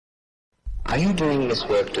Are you doing this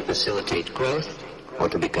work to facilitate growth or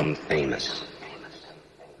to become famous?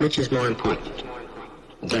 Which is more important,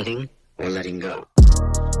 getting or letting go?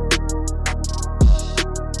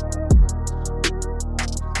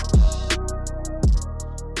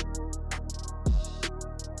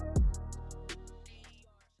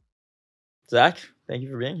 Zach, thank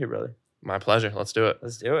you for being here, brother. My pleasure. Let's do it.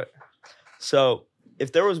 Let's do it. So,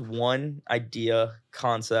 if there was one idea,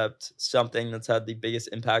 concept, something that's had the biggest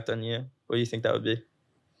impact on you, what do you think that would be?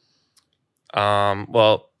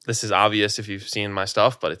 Well, this is obvious if you've seen my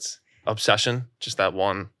stuff, but it's obsession. Just that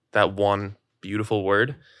one beautiful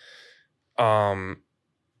word.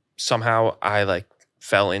 Somehow I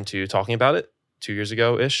fell into talking about it 2 years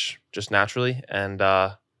ago ish, just naturally. And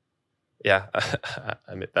yeah,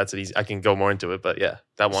 I mean, that's easy. I can go more into it, but yeah,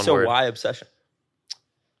 that one word. So why obsession?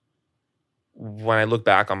 When I look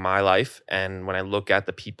back on my life and when I look at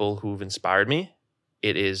the people who've inspired me,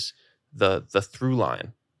 it is the through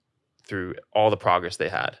line through all the progress they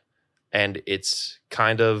had. And it's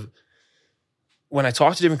kind of, when I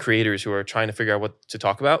talk to different creators who are trying to figure out what to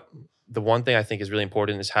talk about, the one thing I think is really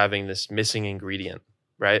important is having this missing ingredient,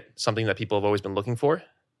 right? Something that people have always been looking for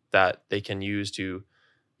that they can use to,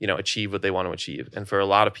 achieve what they want to achieve. And for a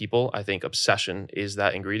lot of people, I think obsession is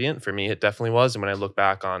that ingredient. For me, it definitely was. And when I look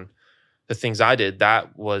back on the things I did,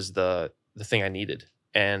 that was the thing I needed.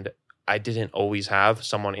 And I didn't always have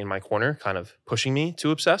someone in my corner kind of pushing me to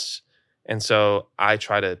obsess. And so I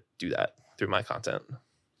try to do that through my content.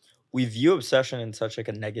 We view obsession in such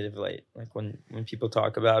a negative light. Like when people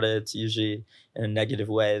talk about it, it's usually in a negative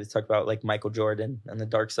way. They talk about like Michael Jordan and the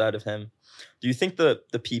dark side of him. Do you think the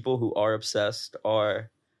people who are obsessed are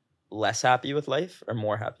less happy with life or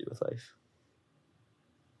more happy with life?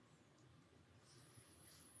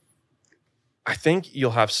 I think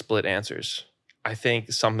you'll have split answers. I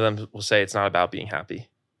think some of them will say it's not about being happy,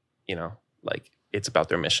 it's about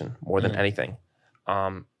their mission more than anything.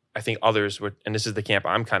 I think others would, and this is the camp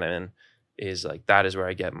I'm kind of in, is like that is where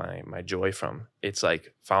I get my joy from. It's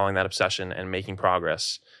like following that obsession and making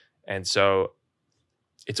progress. And so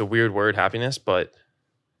it's a weird word, happiness, but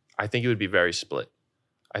I think it would be very split.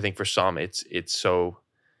 I think for some it's so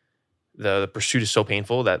the pursuit is so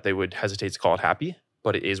painful that they would hesitate to call it happy,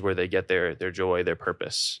 but it is where they get their joy, their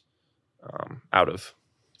purpose out of.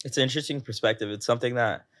 It's an interesting perspective. It's something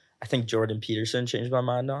that I think Jordan Peterson changed my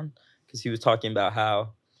mind on, because he was talking about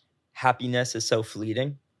how happiness is so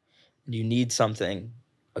fleeting. And you need something,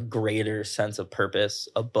 a greater sense of purpose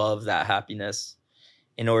above that happiness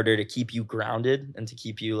in order to keep you grounded and to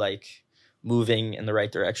keep you moving in the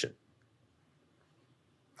right direction.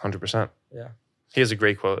 100%. Yeah. He has a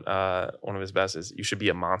great quote. One of his best is, "You should be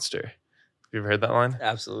a monster." Have you ever heard that line?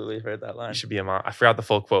 Absolutely heard that line. You should be a monster. I forgot the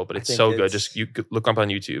full quote, but it's so good. Just you look up on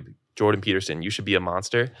YouTube, Jordan Peterson, "You should be a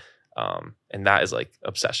monster." And that is like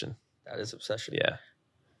obsession. That is obsession. Yeah.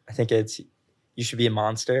 I think it's, you should be a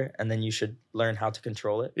monster and then you should learn how to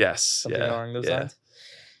control it. Yes. Something along those lines.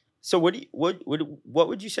 So what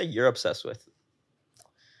would you say you're obsessed with?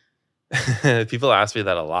 People ask me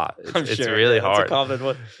that a lot. It's sure, really hard. It's a common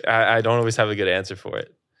one. I don't always have a good answer for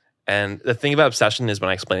it. And the thing about obsession is when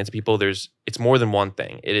I explain it to people, it's more than one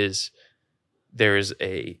thing. There is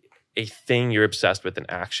a thing you're obsessed with, an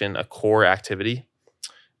action, a core activity.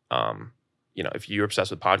 If you're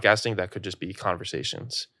obsessed with podcasting, that could just be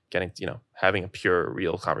conversations, having a pure,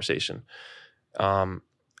 real conversation. And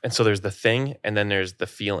so there's the thing, and then there's the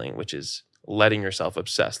feeling, which is letting yourself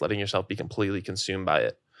obsess, letting yourself be completely consumed by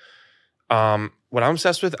it. What I'm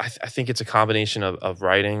obsessed with, I think it's a combination of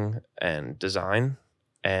writing and design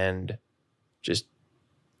and just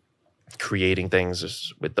creating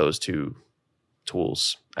things with those two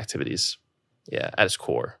tools, activities. Yeah, at its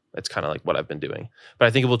core, it's kind of like what I've been doing. But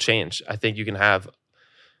I think it will change. I think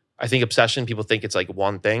obsession, people think it's like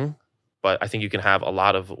one thing, but I think you can have a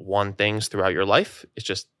lot of one things throughout your life. It's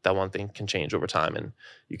just that one thing can change over time and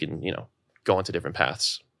you can, go into different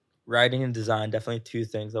paths. Writing and design, definitely two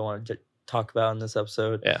things I wanted to talk about in this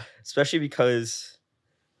episode. Yeah. Especially because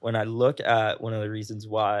when I look at one of the reasons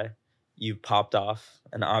why you popped off,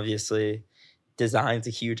 and obviously design's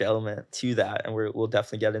a huge element to that, and we'll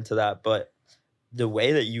definitely get into that, but the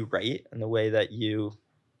way that you write and the way that you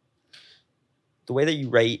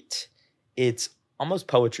write, it's almost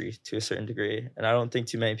poetry to a certain degree. And I don't think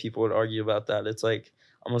too many people would argue about that. It's like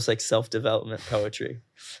almost like self-development poetry.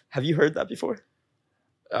 Have you heard that before?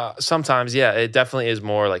 Sometimes, yeah. It definitely is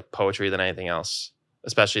more like poetry than anything else,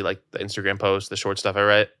 especially like the Instagram posts, the short stuff I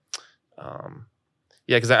write.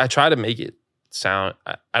 Yeah, because I try to make it sound,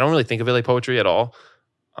 I don't really think of it like poetry at all.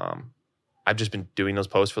 I've just been doing those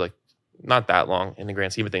posts for like not that long in the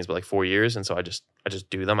grand scheme of things, but like 4 years. And so I just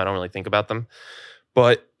do them. I don't really think about them.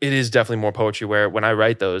 But it is definitely more poetry where when I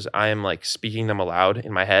write those, I am like speaking them aloud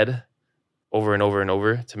in my head over and over and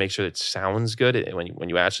over to make sure it sounds good when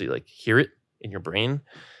you actually like hear it in your brain.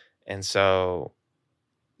 And so,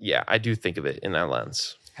 yeah, I do think of it in that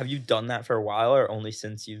lens. Have you done that for a while, or only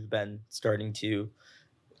since you've been starting to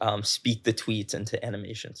speak the tweets into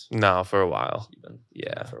animations? No, for a while.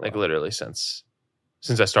 Yeah, like literally since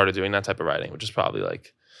I started doing that type of writing, which is probably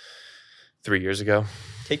like 3 years ago.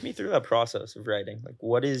 Take me through that process of writing. Like,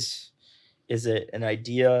 what is it an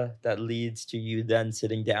idea that leads to you then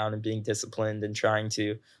sitting down and being disciplined and trying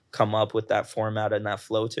to come up with that format and that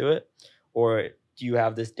flow to it? Or do you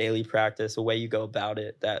have this daily practice, a way you go about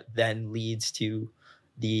it that then leads to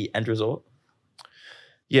the end result?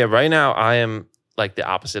 Yeah, right now I am like the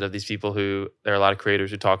opposite of these people there are a lot of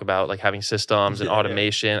creators who talk about like having systems and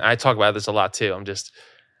automation. I talk about this a lot too.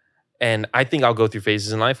 And I think I'll go through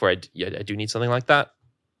phases in life where I do need something like that.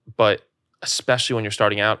 But especially when you're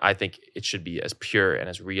starting out, I think it should be as pure and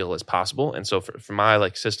as real as possible. And so for my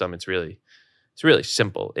like system, it's really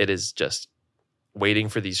simple. It is just waiting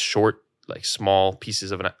for these short, like small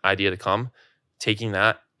pieces of an idea to come, taking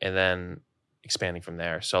that and then expanding from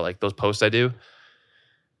there. So like those posts I do,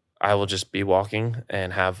 I will just be walking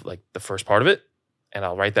and have like the first part of it, and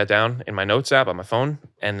I'll write that down in my notes app on my phone.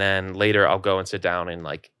 And then later I'll go and sit down and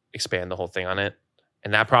like expand the whole thing on it.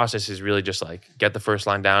 And that process is really just like get the first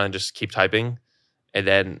line down and just keep typing. And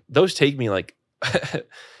then those take me like,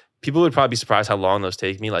 people would probably be surprised how long those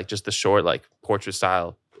take me. Like just the short, like portrait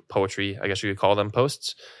style poetry, I guess you could call them,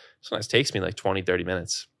 posts. Sometimes takes me like 20, 30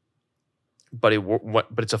 minutes. But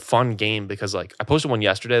it's a fun game because like I posted one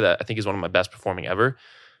yesterday that I think is one of my best performing ever.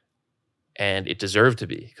 And it deserved to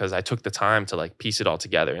be because I took the time to like piece it all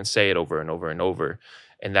together and say it over and over and over.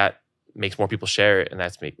 And that makes more people share it, and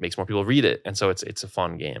that makes more people read it. And so it's a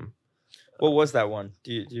fun game. What was that one?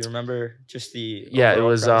 Do you remember just the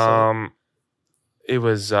it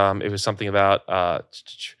was something about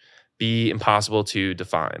be impossible to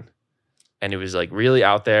define. And it was like really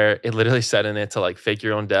out there. It literally said in it to like fake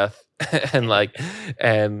your own death and I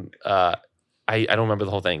don't remember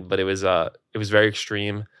the whole thing, but it was very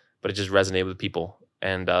extreme, but it just resonated with people.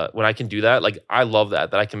 And when I can do that, like I love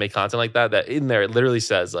that I can make content like that in there, it literally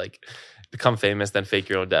says like become famous, then fake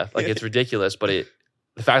your own death. Like it's ridiculous, but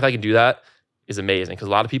the fact I can do that is amazing. Because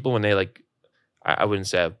a lot of people when they like, I wouldn't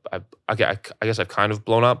say I guess I've kind of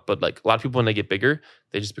blown up, but like a lot of people when they get bigger,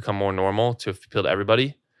 they just become more normal to appeal to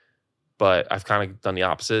everybody. But I've kind of done the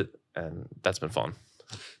opposite, and that's been fun.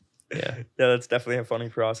 Yeah, that's definitely a funny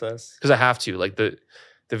process. Because I have to like the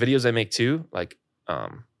videos I make too, like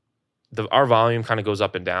our volume kind of goes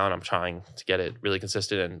up and down. I'm trying to get it really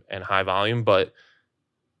consistent and high volume, but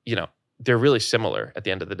you know, they're really similar at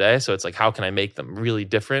the end of the day. So it's like, how can I make them really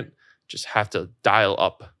different? Just have to dial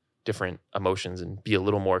up different emotions and be a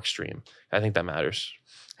little more extreme. I think that matters.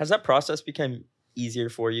 Has that process become easier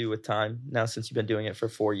for you with time now since you've been doing it for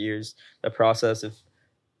 4 years? The process of,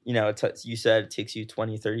 you know, you said it takes you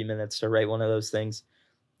 20, 30 minutes to write one of those things.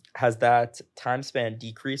 Has that time span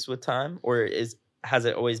decreased with time, or has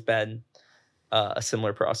it always been a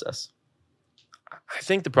similar process? I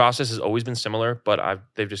think the process has always been similar, but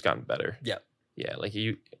they've just gotten better. Yeah. Like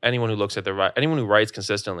anyone who looks at anyone who writes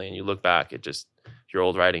consistently and you look back, your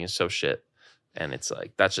old writing is so shit, and it's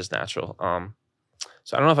like that's just natural.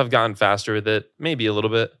 So I don't know if I've gotten faster with it, maybe a little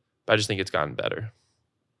bit, but I just think it's gotten better.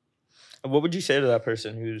 What would you say to that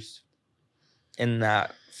person who's in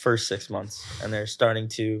that first 6 months and they're starting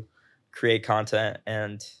to create content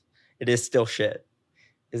and it is still shit?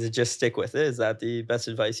 Is it just stick with it? Is that the best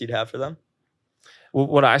advice you'd have for them? Well,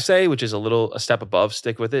 what I say, which is a step above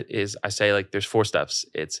stick with it, is I say like there's 4 steps.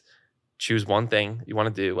 It's choose one thing you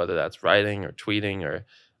want to do, whether that's writing or tweeting or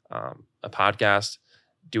a podcast.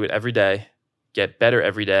 Do it every day, get better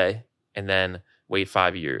every day, and then wait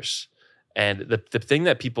 5 years. And the thing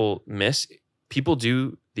that people miss, people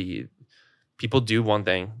do one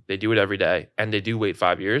thing, they do it every day, and they do wait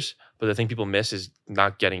 5 years. But the thing people miss is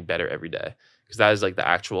not getting better every day, because that is like the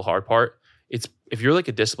actual hard part. If you're like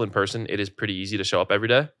a disciplined person, it is pretty easy to show up every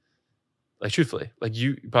day. Like truthfully, like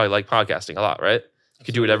you probably like podcasting a lot, right? You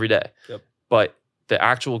could do it every day. Yep. But the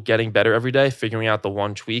actual getting better every day, figuring out the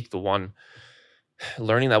one tweak,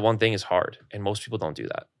 learning that one thing is hard. And most people don't do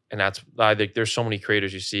that. And that's, I think there's so many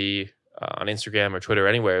creators you see on Instagram or Twitter or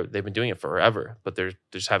anywhere, they've been doing it forever, but they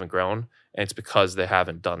just haven't grown. And it's because they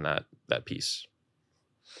haven't done that piece.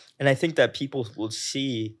 And I think that people will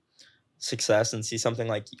see success and see something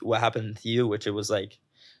like what happened to you, which it was like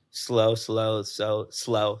slow,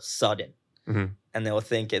 sudden. Mm-hmm. And they'll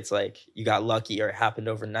think it's like you got lucky or it happened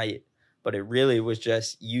overnight. but it really was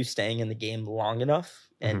just you staying in the game long enough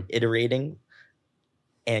and iterating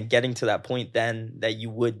and getting to that point then that you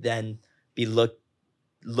would then be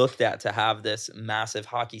looked at to have this massive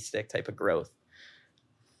hockey stick type of growth.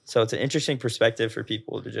 So it's an interesting perspective for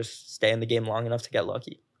people to just stay in the game long enough to get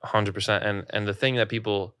lucky. 100%. And the thing that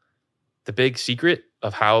the big secret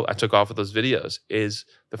of how I took off with those videos is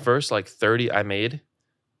the first like 30 I made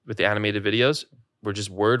with the animated videos were just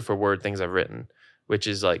word for word things I've written, which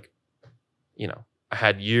is like, you know, I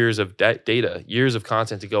had years of data, years of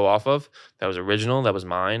content to go off of that was original, that was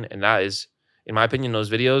mine. And that is, in my opinion, those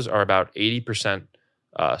videos are about 80%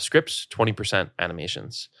 scripts, 20%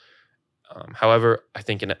 animations. However, I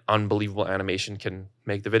think an unbelievable animation can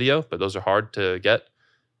make the video, but those are hard to get.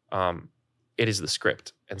 It is the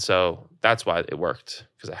script. And so that's why it worked,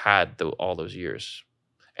 because I had all those years.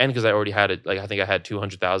 And because I already had it, like I think I had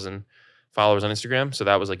 200,000 followers on Instagram. So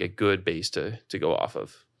that was like a good base to go off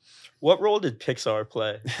of. What role did Pixar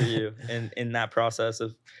play for you in that process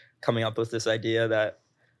of coming up with this idea that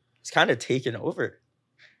it's kind of taken over?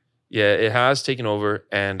 Yeah, it has taken over.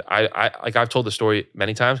 And I've told the story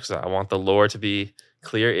many times because I want the lore to be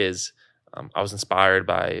clear. I was inspired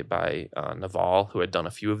by Naval, who had done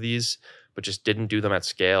a few of these, but just didn't do them at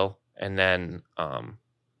scale. And then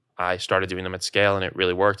I started doing them at scale, and it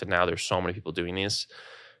really worked. And now there's so many people doing these.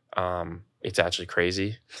 It's actually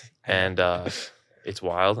crazy, and it's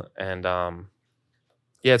wild. And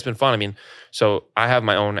yeah, it's been fun. I mean, so I have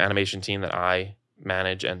my own animation team that I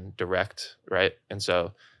manage and direct, right? And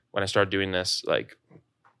so when I started doing this, like,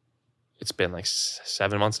 it's been like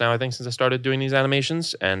 7 months now, I think, since I started doing these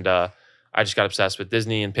animations. And I just got obsessed with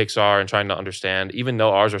Disney and Pixar and trying to understand, even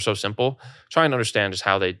though ours are so simple, trying to understand just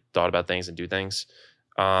how they thought about things and do things.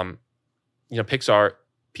 Pixar,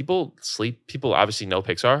 people obviously know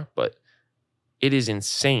Pixar, but it is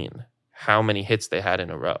insane how many hits they had in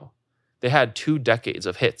a row. They had 2 decades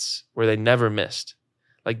of hits where they never missed.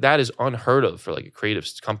 Like, that is unheard of for like a creative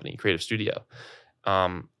company, creative studio.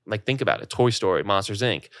 Like, think about it. Toy Story, Monsters,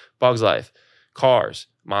 Inc., Bugs Life, Cars,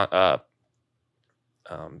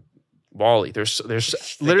 Wall-E.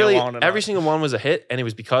 There's literally every single one was a hit, and it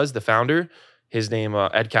was because the founder, his name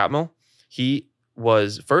Ed Catmull, he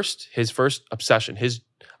was his first obsession.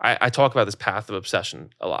 I talk about this path of obsession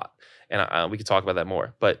a lot, and we could talk about that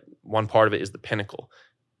more. But one part of it is the pinnacle.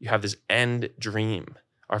 You have this end dream.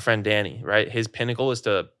 Our friend Danny, right? His pinnacle is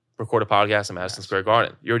to record a podcast in Madison Square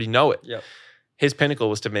Garden. You already know it. Yep. His pinnacle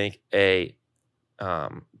was to make a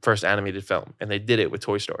first animated film, and they did it with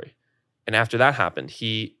Toy Story. And after that happened,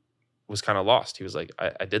 he was kind of lost. He was like,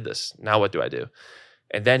 I did this. Now what do I do?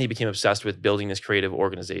 And then he became obsessed with building this creative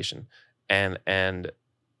organization. And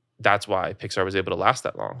that's why Pixar was able to last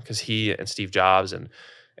that long, because he and Steve Jobs and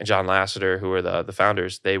John Lasseter, who were the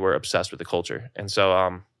founders, they were obsessed with the culture. And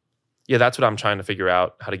so, yeah, that's what I'm trying to figure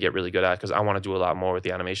out how to get really good at, because I want to do a lot more with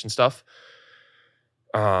the animation stuff.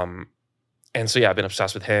 And so, yeah, I've been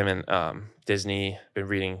obsessed with him and Disney. Been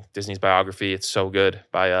reading Disney's biography. It's so good,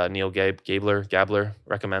 by Neil Gabler.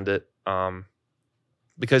 Recommend it.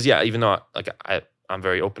 Because, yeah, even though I'm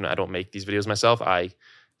very open, I don't make these videos myself, I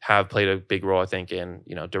have played a big role, I think, in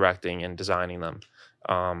directing and designing them,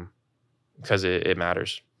 because it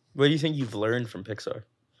matters. What do you think you've learned from Pixar?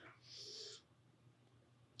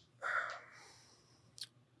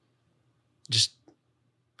 Just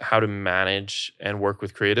how to manage and work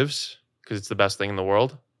with creatives, because it's the best thing in the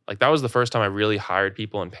world. Like, that was the first time I really hired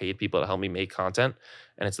people and paid people to help me make content,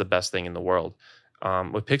 and it's the best thing in the world.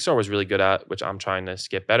 What Pixar was really good at, which I'm trying to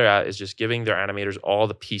get better at, is just giving their animators all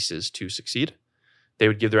the pieces to succeed. They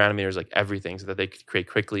would give their animators like everything so that they could create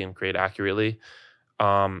quickly and create accurately.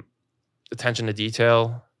 Attention to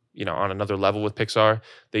detail, on another level with Pixar.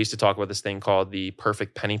 They used to talk about this thing called the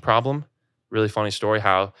perfect penny problem. Really funny story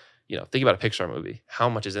how, think about a Pixar movie, how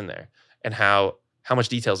much is in there and how much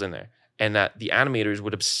detail's in there. And that the animators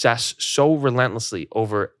would obsess so relentlessly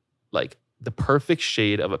over like the perfect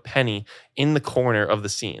shade of a penny in the corner of the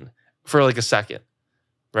scene for like a second,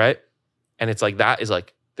 right? And it's like, that is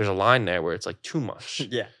like, there's a line there where it's like too much.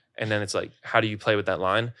 Yeah. And then it's like, how do you play with that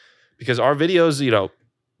line? Because our videos,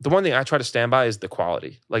 the one thing I try to stand by is the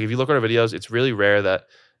quality. Like, if you look at our videos, it's really rare that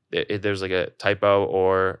there's like a typo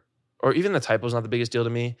or even the typo is not the biggest deal to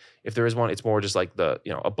me. If there is one, it's more just like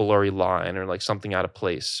a blurry line or like something out of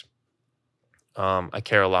place. I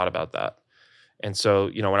care a lot about that. And so,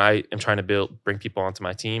 when I am trying to bring people onto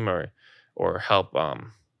my team or help,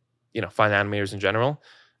 find animators in general,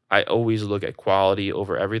 I always look at quality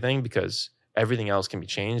over everything, because everything else can be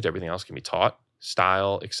changed. Everything else can be taught,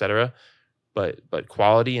 style, etc. But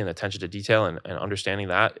quality and attention to detail and understanding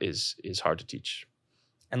that is hard to teach.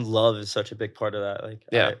 And love is such a big part of that. Like,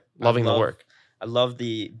 Yeah, loving the work. I love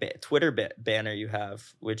the Twitter banner you have,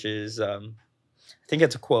 which is, I think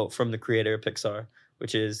it's a quote from the creator of Pixar,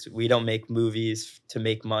 which is, "We don't make movies to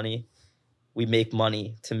make money. We make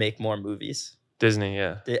money to make more movies." Disney,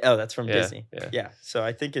 yeah. That's from Yeah, Disney. yeah. Yeah. So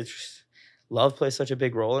I think it's love plays such a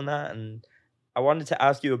big role in that. And I wanted to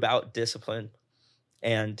ask you about discipline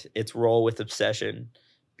and its role with obsession,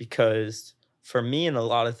 because for me and a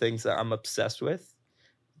lot of things that I'm obsessed with,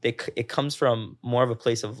 it comes from more of a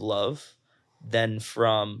place of love than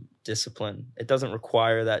from discipline. It doesn't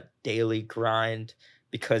require that daily grind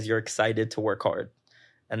because you're excited to work hard.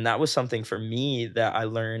 And that was something for me that I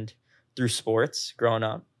learned through sports growing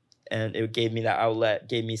up. And it gave me that outlet,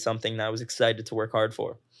 gave me something that I was excited to work hard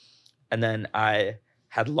for. And then I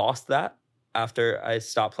had lost that after I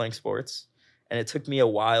stopped playing sports. And it took me a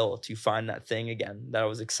while to find that thing again that I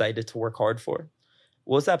was excited to work hard for.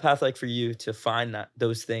 What was that path like for you to find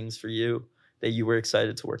those things for you that you were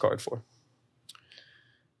excited to work hard for?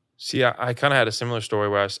 See, I kind of had a similar story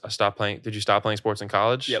where I stopped playing. Did you stop playing sports in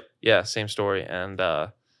college? Yep. Yeah, same story. And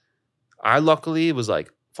I luckily was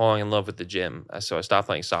like falling in love with the gym. So I stopped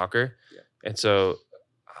playing soccer. Yeah. And so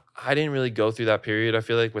I didn't really go through that period, I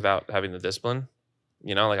feel like, without having the discipline.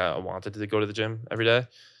 You know, like I wanted to go to the gym every day.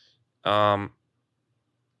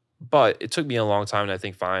 But it took me a long time to, I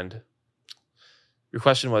think, find. Your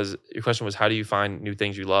question was how do you find new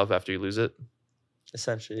things you love after you lose it?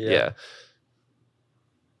 Essentially, Yeah.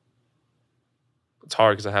 It's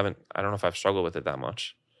hard because I don't know if I've struggled with it that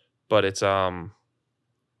much, but it's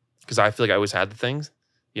because I feel like I always had the things,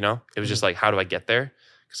 you know. It was just like, how do I get there?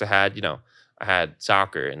 Because I had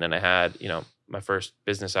soccer, and then I had, my first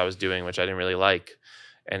business I was doing, which I didn't really like,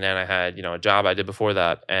 and then I had, a job I did before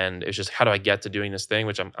that, and it's just, how do I get to doing this thing,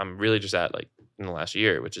 which I'm really just at, like, in the last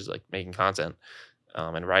year, which is like making content,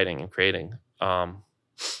 and writing and creating. I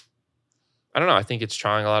don't know. I think it's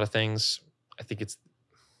trying a lot of things. I think it's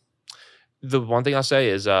the one thing I'll say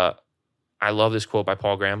is I love this quote by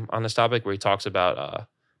Paul Graham on this topic, where he talks about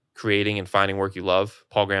creating and finding work you love.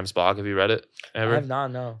 Paul Graham's blog. Have you read it ever? I have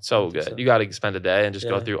not, no. So good. So. You got to spend a day and just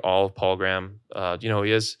go through all of Paul Graham. Do you know who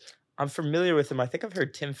he is? I'm familiar with him. I think I've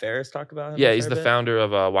heard Tim Ferriss talk about him. Yeah, he's the founder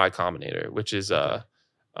of Y Combinator, which is that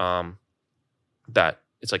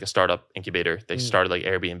it's like a startup incubator. They started like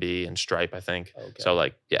Airbnb and Stripe, I think. Okay. So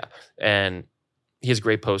like, yeah. And he has a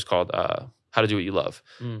great post called How to Do What You Love.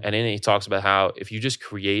 And in it, he talks about how if you just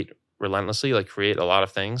create relentlessly, like create a lot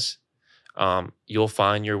of things, you'll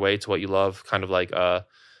find your way to what you love, kind of like a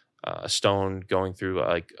stone going through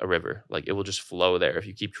like a river. Like it will just flow there if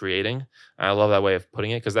you keep creating. And I love that way of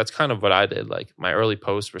putting it, because that's kind of what I did. Like my early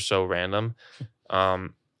posts were so random,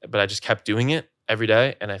 but I just kept doing it every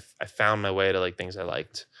day, and I found my way to like things I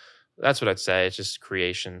liked. That's what I'd say. It's just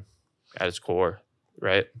creation at its core,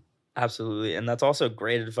 right? Absolutely. And that's also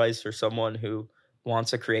great advice for someone who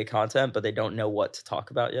wants to create content, but they don't know what to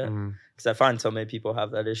talk about yet. Because I find so many people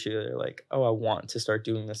have that issue. They're like, oh, I want to start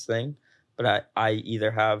doing this thing, but I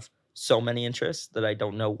either have so many interests that I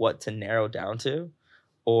don't know what to narrow down to,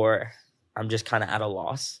 or I'm just kind of at a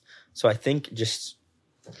loss. So I think just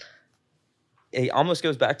it almost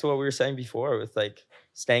goes back to what we were saying before with like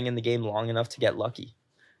staying in the game long enough to get lucky.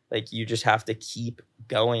 Like you just have to keep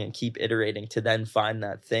going and keep iterating to then find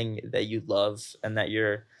that thing that you love and that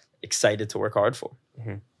you're excited to work hard for.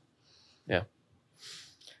 Yeah.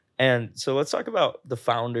 And so let's talk about the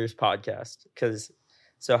Founders podcast,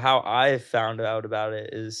 so how I found out about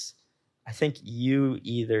it is I think you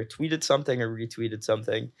either tweeted something or retweeted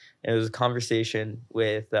something. And it was a conversation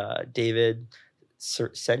with David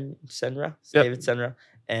Senra, Yep. David Senra,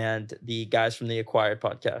 and the guys from the Acquired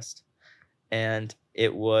podcast. And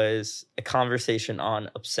it was a conversation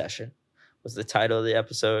on obsession was the title of the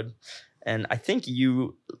episode. And I think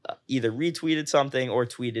you either retweeted something or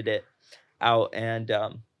tweeted it out. And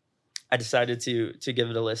I decided to give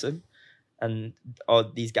it a listen. And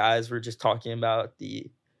all these guys were just talking about the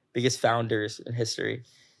biggest founders in history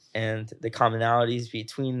and the commonalities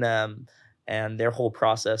between them and their whole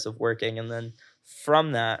process of working. And then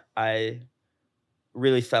from that, I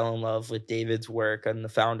really fell in love with David's work on the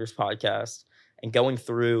Founders podcast and going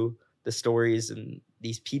through the stories and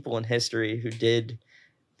these people in history who did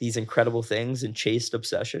these incredible things and chased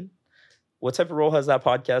obsession. What type of role has that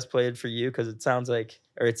podcast played for you? Because it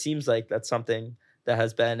seems like that's something that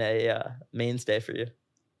has been a mainstay for you.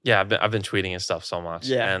 Yeah, I've been tweeting and stuff so much.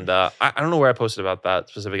 Yeah. And I don't know where I posted about that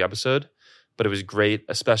specific episode, but it was great,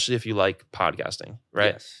 especially if you like podcasting,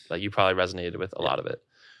 right? Yes. Like you probably resonated with a lot of it.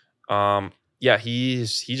 Yeah, he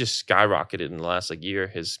just skyrocketed in the last like year,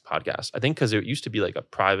 his podcast. I think because it used to be like a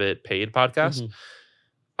private paid podcast.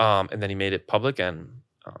 And then he made it public, and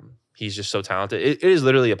he's just so talented. It is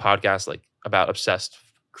literally a podcast like about obsessed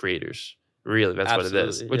creators. Really, that's what it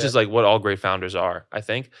is. Which is like what all great founders are, I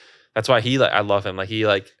think. That's why I love him. Like he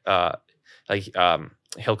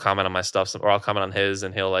he'll comment on my stuff, or I'll comment on his,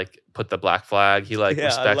 and he'll like put the black flag. He like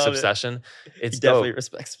respects obsession. It's he definitely dope.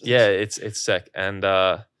 respects obsession. Yeah, it's sick. And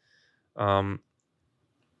the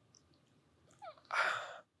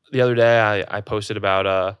other day I posted about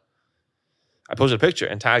I posted a picture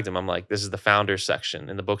and tagged him. I'm like, this is the founders section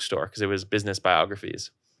in the bookstore, because it was business biographies,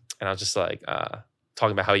 and I was just like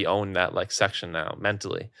talking about how he owned that like section now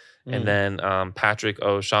mentally. And then Patrick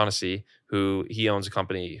O'Shaughnessy, who he owns a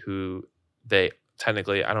company who they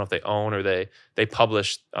technically, I don't know if they own or they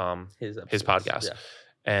publish his podcast,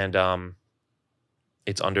 and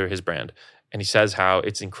it's under his brand. And he says how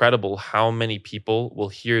it's incredible how many people will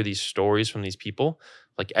hear these stories from these people,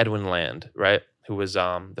 like Edwin Land, right? Who was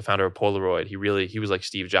the founder of Polaroid. He was like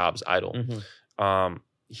Steve Jobs' idol.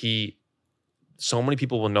 So many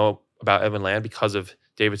people will know about Edwin Land because of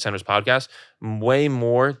David Sender's podcast, way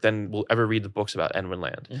more than will ever read the books about Edwin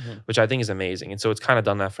Land, which I think is amazing. And so it's kind of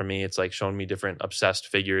done that for me. It's like showing me different obsessed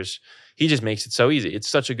figures. He just makes it so easy. It's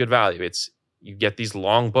such a good value. You get these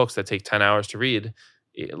long books that take 10 hours to read,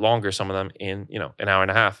 longer, some of them in, an hour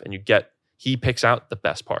and a half. And he picks out the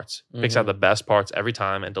best parts, picks out the best parts every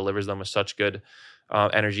time and delivers them with such good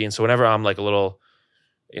energy. And so whenever I'm like a little,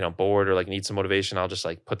 bored or like need some motivation, I'll just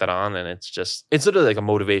like put that on, and it's literally like a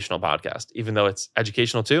motivational podcast, even though it's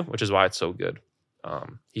educational too, which is why it's so good.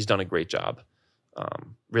 He's done a great job.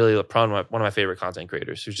 Really probably one of my favorite content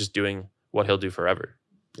creators, who's just doing what he'll do forever.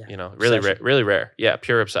 Really rare. Yeah.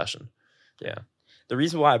 Pure obsession. Yeah. The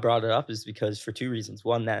reason why I brought it up is because for two reasons.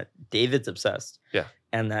 One, that David's obsessed. Yeah.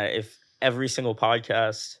 And that if every single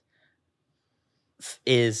podcast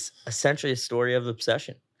is essentially a story of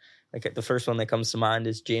obsession. Like the first one that comes to mind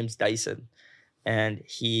is James Dyson. And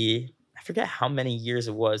I forget how many years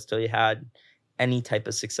it was till he had any type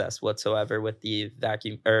of success whatsoever with the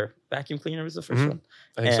vacuum cleaner was the first one.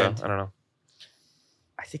 I think so. I don't know.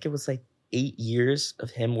 I think it was like 8 years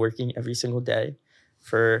of him working every single day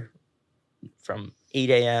from 8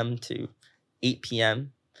 a.m. to 8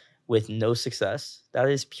 p.m. with no success. That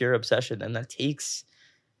is pure obsession. And that takes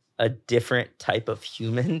a different type of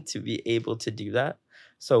human to be able to do that.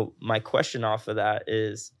 So my question off of that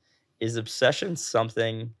is obsession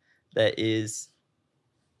something that is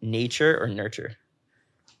nature or nurture?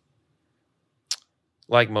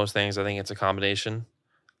 Like most things, I think it's a combination.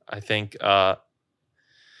 I think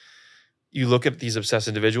you look at these obsessed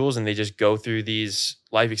individuals and they just go through these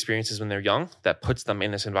life experiences when they're young that puts them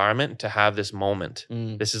in this environment to have this moment.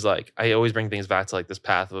 This is like, I always bring things back to like this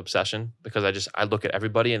path of obsession, because I look at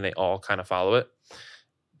everybody and they all kind of follow it.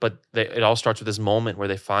 But it all starts with this moment where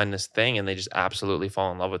they find this thing and they just absolutely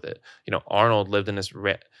fall in love with it. Arnold lived in this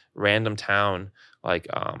random town, like,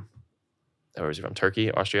 where was he from?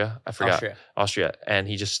 Turkey? Austria? I forgot. Austria. And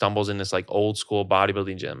he just stumbles in this like old school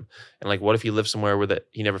bodybuilding gym. And like, what if he lived somewhere where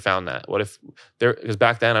he never found that? What if because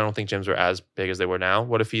back then, I don't think gyms were as big as they were now.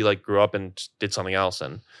 What if he like grew up and did something else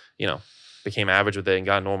and, became average with it and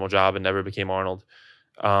got a normal job and never became Arnold?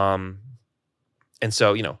 And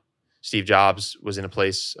so, Steve Jobs was in a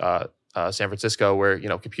place, San Francisco, where,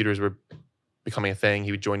 computers were becoming a thing. He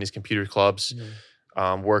would join these computer clubs,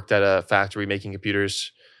 worked at a factory making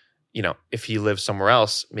computers. If he lived somewhere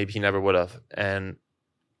else, maybe he never would have. And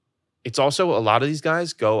it's also a lot of these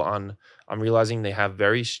guys go on, I'm realizing they have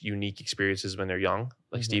very unique experiences when they're young.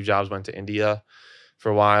 Like Steve Jobs went to India for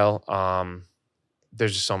a while.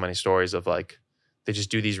 There's just so many stories of like, they just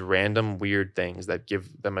do these random weird things that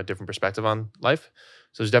give them a different perspective on life.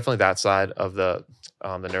 So there's definitely that side of the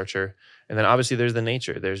nurture. And then obviously there's the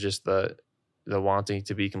nature. There's just the wanting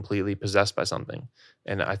to be completely possessed by something.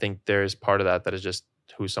 And I think there's part of that is just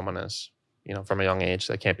who someone is, from a young age,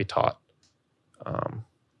 that can't be taught.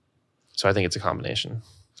 So I think it's a combination.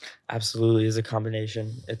 Absolutely is a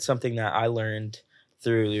combination. It's something that I learned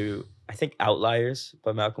through, I think, Outliers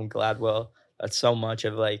by Malcolm Gladwell. That's so much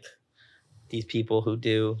of like these people who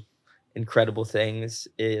do incredible things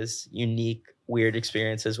is unique, weird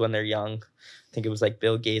experiences when they're young. I think it was like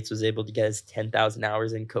Bill Gates was able to get his 10,000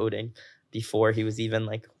 hours in coding before he was even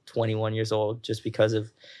like 21 years old, just because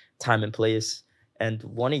of time and place. And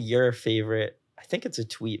one of your favorite, I think it's a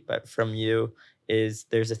tweet, but from you, is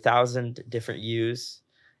there's 1,000 different yous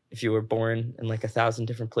if you were born in like 1,000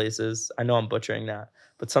 different places. I know I'm butchering that,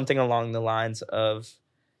 but something along the lines of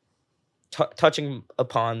touching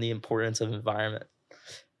upon the importance of environment.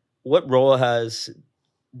 What role has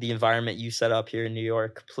the environment you set up here in New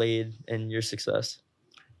York played in your success?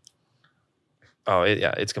 Oh,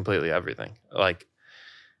 it's completely everything. Like,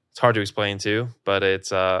 It's hard to explain too, but it's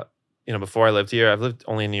before I lived here, I've lived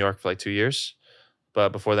only in New York for like 2 years, but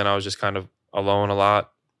before then I was just kind of alone a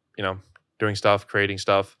lot, doing stuff, creating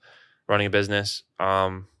stuff, running a business.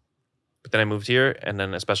 But then I moved here, and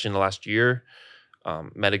then especially in the last year,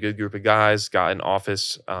 met a good group of guys, got an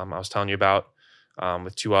office I was telling you about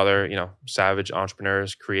with 2 other, savage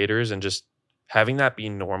entrepreneurs, creators, and just having that be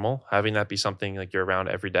normal, having that be something like you're around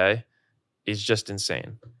every day is just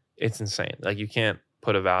insane. It's insane. Like you can't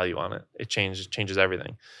put a value on it. It changes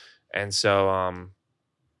everything. And so,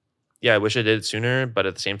 I wish I did it sooner, but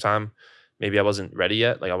at the same time, maybe I wasn't ready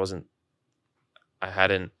yet. Like I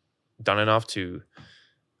hadn't done enough to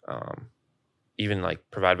even like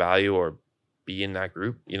provide value or be in that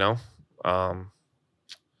group, but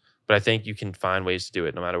I think you can find ways to do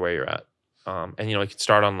it no matter where you're at. And it can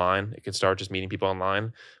start online. It can start just meeting people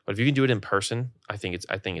online. But if you can do it in person, I think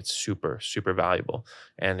it's super, super valuable.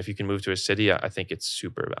 And if you can move to a city, I think it's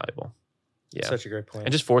super valuable. Yeah. Such a great point.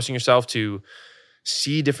 And just forcing yourself to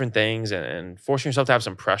see different things and forcing yourself to have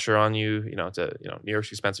some pressure on you, New York's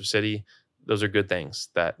an expensive city. Those are good things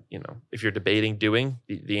that, if you're debating doing,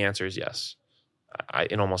 the answer is yes.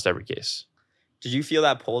 In almost every case. Did you feel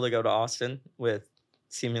that pull to go to Austin with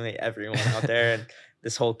seemingly everyone out there and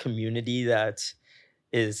this whole community that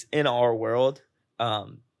is in our world,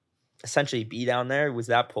 essentially be down there? Was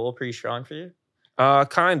that pull pretty strong for you?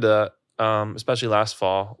 Kinda, especially last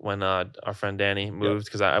fall when our friend Danny moved,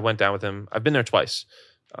 because I went down with him. I've been there twice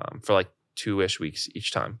for like 2-ish weeks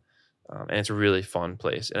each time. And it's a really fun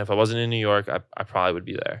place. And if I wasn't in New York, I probably would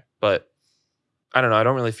be there. But I don't know. I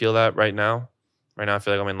don't really feel that right now. Right now, I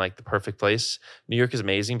feel like I'm in like the perfect place. New York is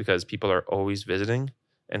amazing because people are always visiting.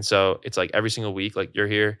 And so it's like every single week, like you're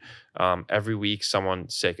here, every week someone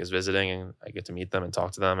sick is visiting and I get to meet them and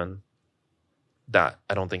talk to them. And that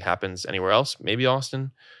I don't think happens anywhere else. Maybe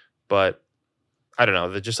Austin, but I don't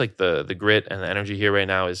know. Just like the grit and the energy here right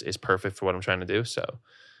now is perfect for what I'm trying to do. So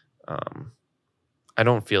I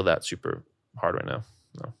don't feel that super hard right now.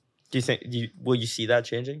 No. Do you think, will you see that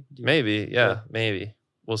changing? Maybe. Yeah, maybe.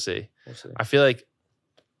 We'll see. I feel like,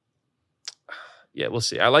 we'll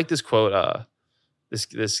see. I like this quote.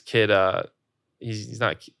 This kid, he's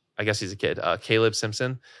not, I guess he's a kid. Caleb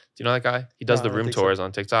Simpson. Do you know that guy? He does the room tours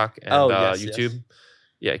on TikTok and YouTube. Yes.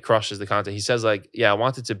 Yeah, he crushes the content. He says like, I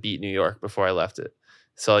wanted to beat New York before I left it.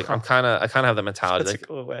 So like, I kind of have that mentality. That's like, a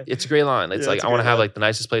cool way. It's a great line. It's like, I want to have like the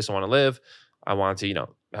nicest place I want to live. I want to,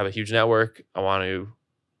 have a huge network. I want to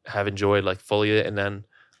have enjoyed like fully it, and then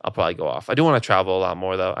I'll probably go off. I do want to travel a lot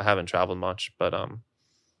more though. I haven't traveled much, but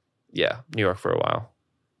New York for a while.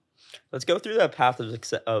 Let's go through that path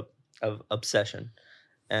of obsession,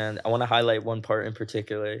 and I want to highlight one part in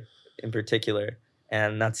particular,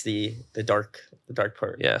 and that's the dark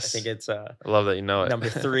part. Yes, I think it's I love that you know it. Number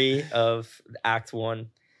 3 of Act 1.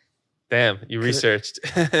 Damn, you researched.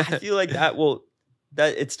 I feel like that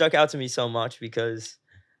it stuck out to me so much because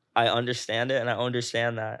I understand it, and I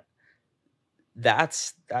understand that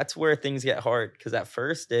that's where things get hard, because at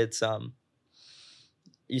first it's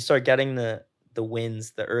you start getting the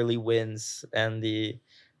wins, the early wins, and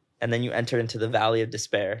then you enter into the valley of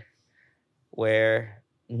despair where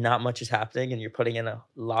not much is happening and you're putting in a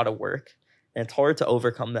lot of work, and it's hard to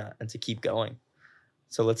overcome that and to keep going.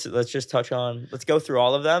 So let's just let's go through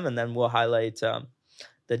all of them, and then we'll highlight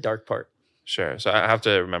the dark part. Sure. So I have to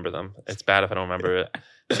remember them. It's bad if I don't remember it.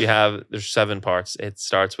 So there's 7 parts. It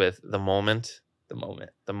starts with the moment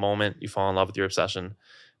you fall in love with your obsession.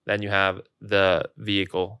 Then you have the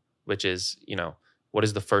vehicle, which is, what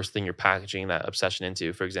is the first thing you're packaging that obsession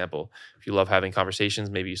into? For example, if you love having conversations,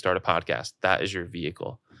 maybe you start a podcast. That is your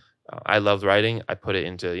vehicle. I loved writing. I put it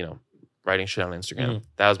into, writing shit on Instagram. Mm-hmm.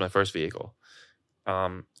 That was my first vehicle.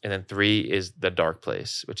 And then 3 is the dark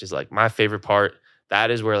place, which is like my favorite part. That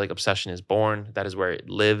is where like obsession is born. That is where it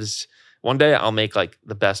lives. One day I'll make like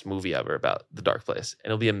the best movie ever about the dark place,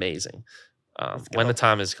 and it'll be amazing. When the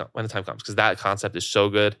time comes, because that concept is so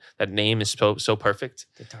good. That name is so perfect.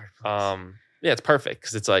 The dark place. It's perfect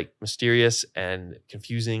because it's like mysterious and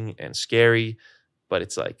confusing and scary, but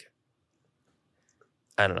it's like,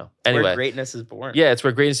 I don't know. Anyway, where greatness is born. Yeah, it's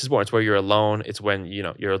where greatness is born. It's where you're alone. It's when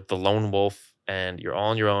you're the lone wolf and you're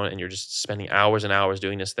all on your own and you're just spending hours and hours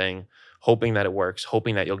doing this thing, hoping that it works,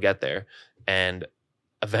 hoping that you'll get there, and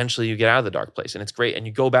eventually you get out of the dark place, and it's great. And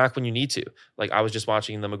you go back when you need to. Like I was just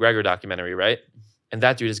watching the McGregor documentary, right? And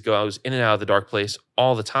that dude just goes in and out of the dark place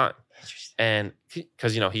all the time. And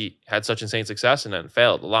because, he had such insane success and then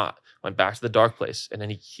failed a lot, went back to the dark place, and then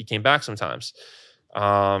he came back sometimes.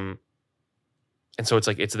 And so it's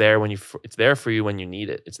like, it's there for you when you need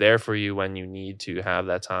it. It's there for you when you need to have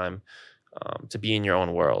that time to be in your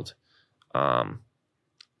own world.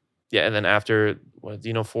 Yeah, and then after, what do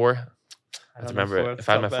you know? 4. I have to remember it. If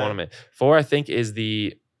I had my phone on me, 4 I think is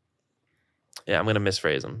the. Yeah, I'm gonna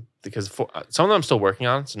misphrase them because some of them I'm still working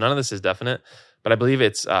on, so none of this is definite. But I believe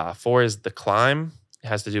it's 4 is the climb. It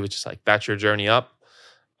has to do with just like that's your journey up.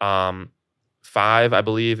 5 I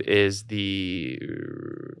believe is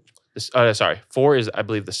sorry, 4 is I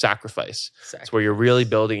believe the sacrifice. It's where you're really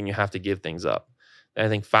building and you have to give things up. And I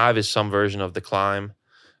think 5 is some version of the climb.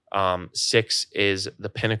 6 is the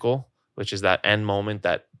pinnacle, which is that end moment,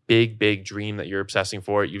 that big dream that you're obsessing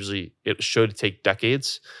for. It should take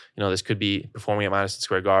decades. This could be performing at Madison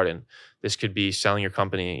Square Garden. This could be selling your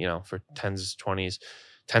company, for tens, 20s,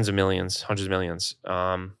 tens of millions, hundreds of millions.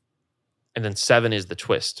 And then 7 is the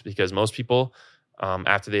twist, because most people,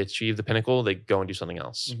 after they achieve the pinnacle, they go and do something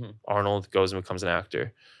else. Mm-hmm. Arnold goes and becomes an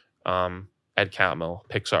actor. Ed Catmull,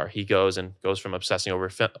 Pixar, he goes from obsessing over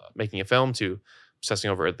making a film to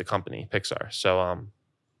obsessing over the company, Pixar. So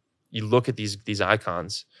you look at these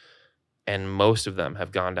icons, and most of them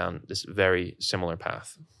have gone down this very similar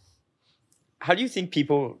path. How do you think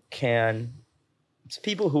people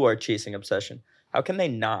who are chasing obsession, how can they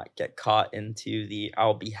not get caught into the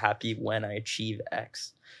I'll be happy when I achieve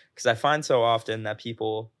X? Because I find so often that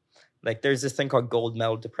people, like, there's this thing called gold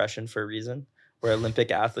medal depression for a reason, where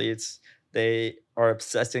Olympic athletes, they are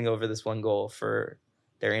obsessing over this one goal for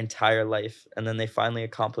their entire life, and then they finally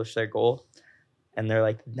accomplish their goal, and they're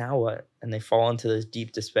like, now what? And they fall into this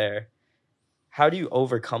deep despair. How do you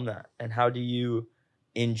overcome that? And how do you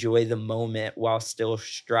enjoy the moment while still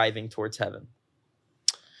striving towards heaven?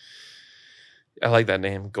 I like that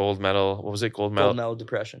name, gold medal. What was it? Gold medal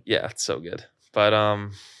depression. Yeah, it's so good. But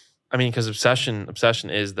because obsession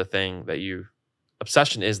is the thing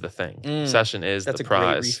obsession is the thing. Obsession is the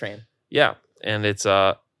prize. That's a great reframe. Yeah, and it's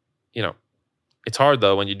it's hard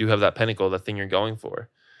though when you do have that pinnacle, the thing you're going for.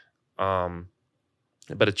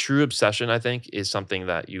 But a true obsession, I think, is something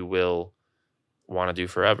that you will want to do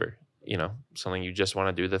forever. Something you just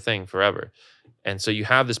want to do the thing forever. And so you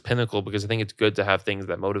have this pinnacle because I think it's good to have things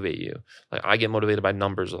that motivate you. Like, I get motivated by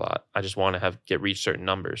numbers a lot. I just want to reach certain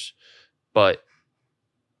numbers. But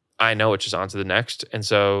I know it's just on to the next. And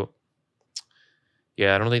so,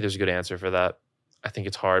 yeah, I don't think there's a good answer for that. I think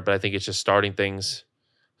it's hard, but I think it's just starting things,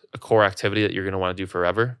 a core activity that you're going to want to do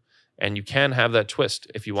forever. And you can have that twist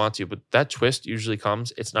if you want to, but that twist usually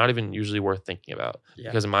comes, it's not even usually worth thinking about. Yeah.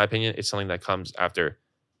 Because in my opinion, it's something that comes after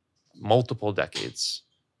multiple decades.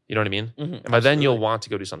 You know what I mean? Mm-hmm. And by then you'll want to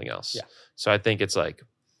go do something else. Yeah. So I think it's like,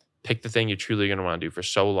 pick the thing you truly are going to want to do for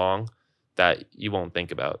so long that you won't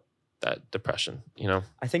think about that depression,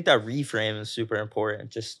 I think that reframe is super important.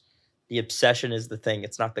 Just the obsession is the thing.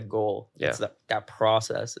 It's not the goal. Yeah. It's that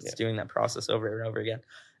process. It's doing that process over and over again.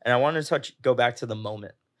 And I want to go back to the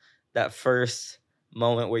moment. That first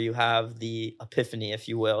moment where you have the epiphany, if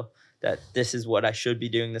you will, that this is what I should be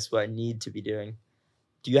doing, this is what I need to be doing.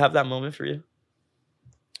 Do you have that moment for you?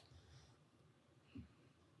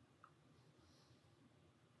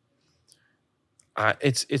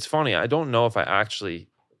 It's funny. I don't know if I actually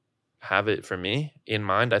have it for me in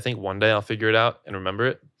mind. I think one day I'll figure it out and remember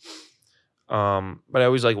it. But I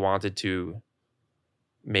always wanted to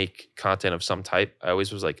make content of some type. I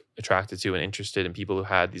always was attracted to and interested in people who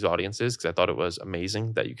had these audiences, because I thought it was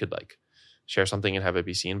amazing that you could share something and have it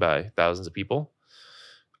be seen by thousands of people.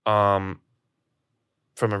 From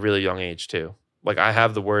a really young age too. I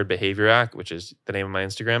have the word behavior hack, which is the name of my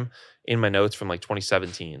Instagram, in my notes from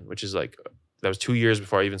 2017, which is that was 2 years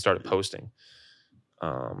before I even started posting.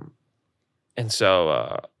 And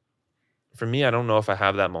so for me, I don't know if I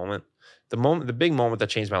have that moment. The big moment that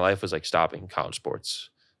changed my life was stopping college sports.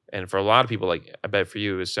 And for a lot of people, I bet for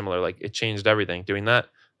you it was similar. It changed everything. Doing that,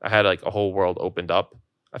 I had a whole world opened up,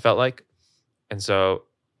 I felt like. And so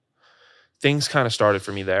things kind of started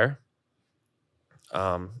for me there.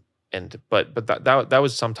 But that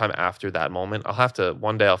was sometime after that moment.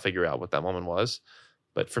 One day I'll figure out what that moment was.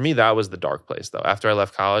 But for me, that was the dark place though. After I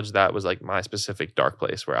left college, that was my specific dark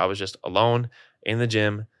place where I was just alone in the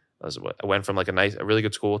gym. I went from a really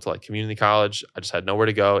good school to community college. I just had nowhere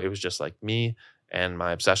to go. It was just me and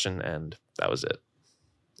my obsession, and that was it.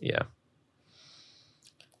 Yeah.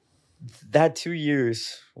 That 2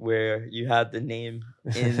 years where you had the name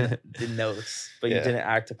in the notes, but you didn't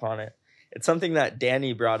act upon it. It's something that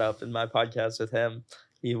Danny brought up in my podcast with him.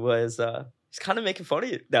 He was he's kind of making fun of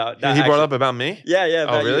you. No, he brought up about me? Yeah.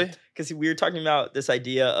 Oh, really? Because we were talking about this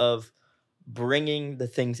idea of bringing the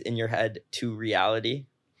things in your head to reality.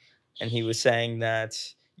 And he was saying that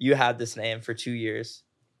you had this name for 2 years,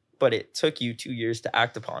 but it took you 2 years to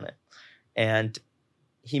act upon it. And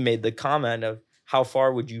he made the comment of, how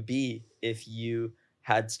far would you be if you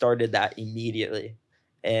had started that immediately?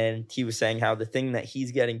 And he was saying how the thing that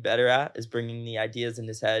he's getting better at is bringing the ideas in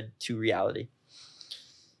his head to reality.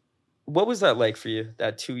 What was that like for you,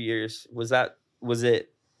 that 2 years? Was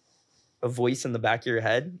it a voice in the back of your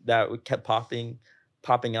head that kept popping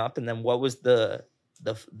up? And then what was the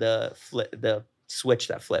switch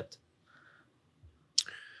that flipped?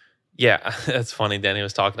 Yeah, that's funny. Danny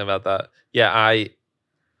was talking about that. Yeah,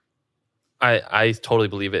 I totally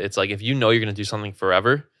believe it. It's like, if you know you're going to do something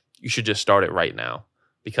forever, you should just start it right now,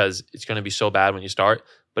 because it's going to be so bad when you start.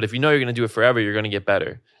 But if you know you're going to do it forever, you're going to get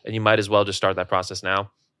better, and you might as well just start that process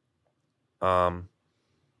now.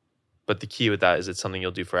 But the key with that is it's something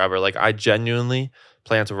you'll do forever. Like, I genuinely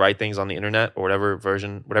plan to write things on the internet, or whatever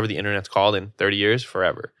the internet's called, in 30 years,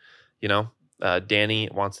 forever. You know, Danny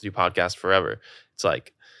wants to do podcasts forever. It's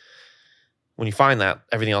like, when you find that,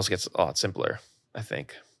 everything else gets a lot simpler, I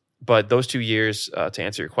think. But those 2 years, to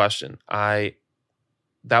answer your question,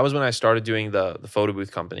 that was when I started doing the photo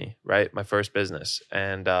booth company, right? My first business.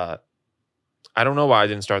 And I don't know why I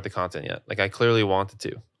didn't start the content yet. Like, I clearly wanted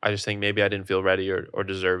to. I just think maybe I didn't feel ready or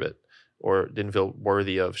deserve it, or didn't feel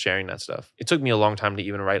worthy of sharing that stuff. It took me a long time to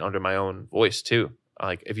even write under my own voice too.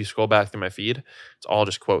 Like, if you scroll back through my feed, it's all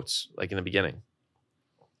just quotes, like in the beginning.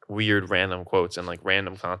 Weird random quotes and like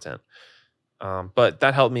random content. But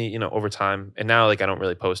that helped me, over time. And now, like, I don't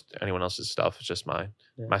really post anyone else's stuff. It's just my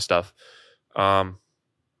stuff. Yeah.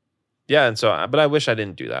 And so, but I wish I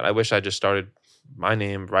didn't do that. I wish I just started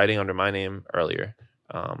writing under my name earlier.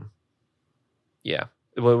 Yeah.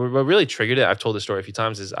 What really triggered it, I've told this story a few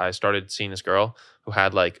times, is I started seeing this girl who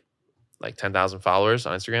had like 10,000 followers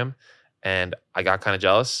on Instagram, and I got kind of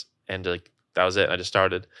jealous, and like, that was it. I just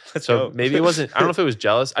started. Let's so go. Maybe it wasn't, I don't know if it was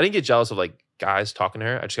jealous. I didn't get jealous of like guys talking to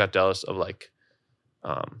her. I just got jealous of like,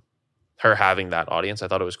 her having that audience. I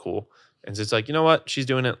thought it was cool. And so it's like, you know what? She's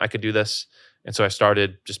doing it. I could do this. And so I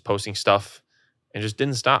started just posting stuff and just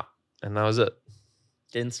didn't stop. And that was it.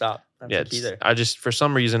 Didn't stop. That's the key there. I just, for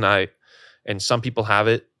some reason, and some people have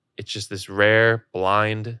it, it's just this rare,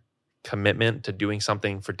 blind commitment to doing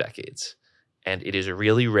something for decades. And it is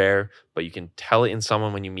really rare, but you can tell it in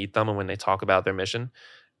someone when you meet them and when they talk about their mission.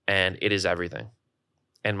 And it is everything.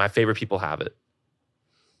 And my favorite people have it.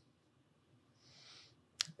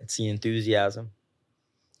 It's the enthusiasm.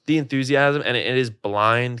 And it is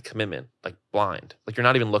blind commitment, like blind. Like, you're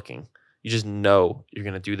not even looking. You just know you're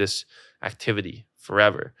going to do this activity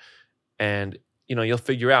forever. And, you'll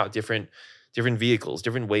figure out different vehicles,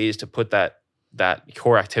 different ways to put that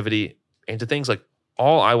core activity into things. Like,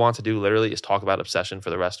 all I want to do literally is talk about obsession for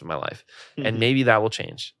the rest of my life. And maybe that will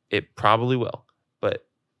change. It probably will. But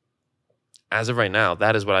as of right now,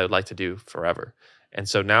 that is what I would like to do forever. And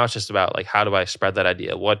so now it's just about like, how do I spread that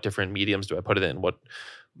idea? What different mediums do I put it in?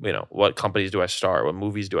 What companies do I start? What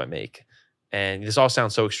movies do I make? And this all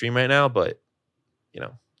sounds so extreme right now, but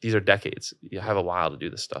these are decades. You have a while to do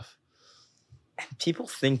this stuff. People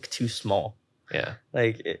think too small. Yeah.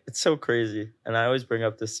 Like, it's so crazy. And I always bring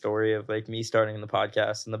up this story of like me starting the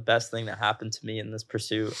podcast, and the best thing that happened to me in this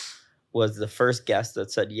pursuit was the first guest that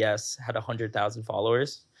said yes had 100,000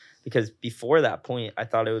 followers. Because before that point, I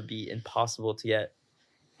thought it would be impossible to get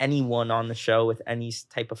anyone on the show with any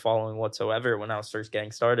type of following whatsoever when I was first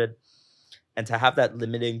getting started. And to have that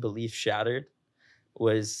limiting belief shattered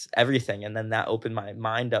was everything. And then that opened my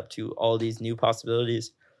mind up to all these new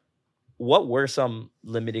possibilities. What were some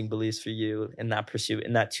limiting beliefs for you in that pursuit,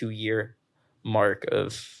 in that 2-year mark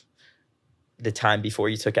of the time before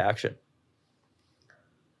you took action?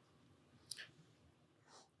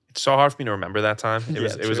 It's so hard for me to remember that time. It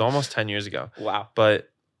Yeah, was almost 10 years ago. Wow.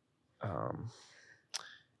 But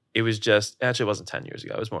it was just, actually it wasn't 10 years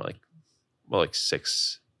ago. It was more like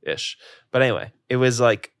 6-ish. But anyway, it was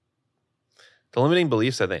like the limiting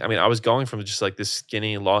beliefs, I think. I mean, I was going from just like this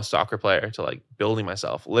skinny, lost soccer player to like building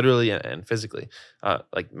myself literally and physically,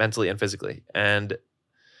 like mentally and physically. And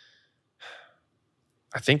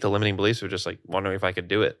I think the limiting beliefs were just like wondering if I could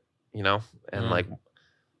do it, and like,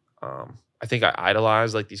 I think I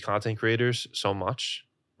idolized like these content creators so much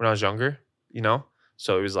when I was younger,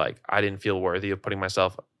 So it was like, I didn't feel worthy of putting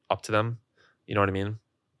myself up to them. You know what I mean?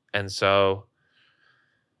 And so,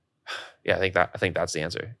 yeah, I think that's the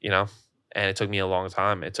answer, And it took me a long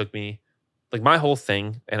time. It took me like my whole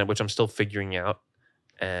thing, and which I'm still figuring out,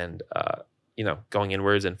 and going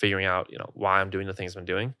inwards and figuring out why I'm doing the things I'm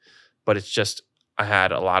doing. But it's just, I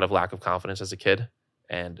had a lot of lack of confidence as a kid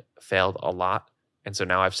and failed a lot, and so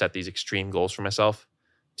now I've set these extreme goals for myself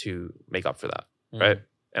to make up for that, right?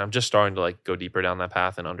 And I'm just starting to like go deeper down that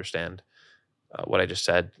path and understand what I just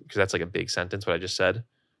said, because that's like a big sentence. What I just said,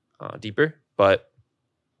 deeper, but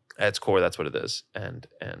at its core, that's what it is, and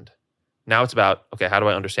Now it's about, okay, how do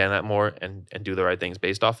I understand that more and do the right things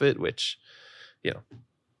based off it, which,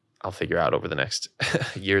 I'll figure out over the next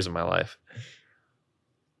years of my life.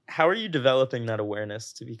 How are you developing that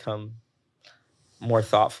awareness to become more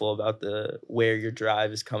thoughtful about where your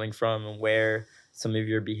drive is coming from and where some of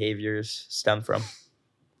your behaviors stem from?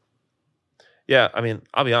 Yeah, I mean,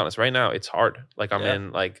 I'll be honest. Right now, it's hard. Like I'm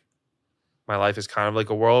in my life is kind of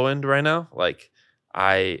like a whirlwind right now. Like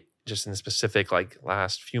I just in specific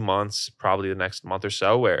last few months, probably the next month or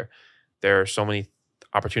so, where there are so many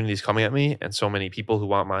opportunities coming at me and so many people who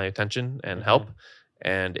want my attention and help.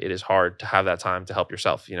 And it is hard to have that time to help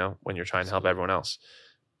yourself, when you're trying to help everyone else.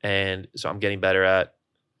 And so I'm getting better at,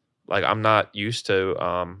 I'm not used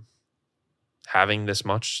to having this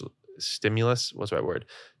much stimulus. What's the right word?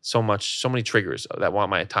 So many triggers that want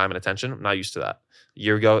my time and attention. I'm not used to that. A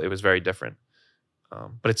year ago, it was very different.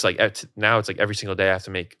 But it's now it's every single day I have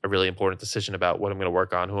to make a really important decision about what I'm going to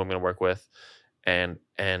work on, who I'm going to work with. And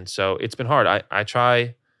so it's been hard. I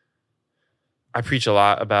preach a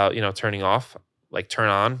lot about, turning off, turn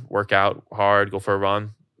on, work out hard, go for a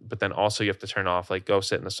run, but then also you have to turn off, go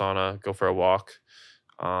sit in the sauna, go for a walk.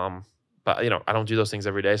 But I don't do those things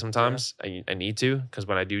every day sometimes. Yeah. I need to, because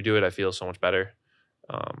when I do it, I feel so much better.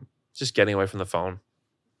 Just getting away from the phone.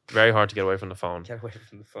 Very hard to get away from the phone. Get away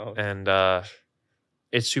from the phone. And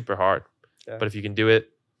it's super hard. Yeah. But if you can do it,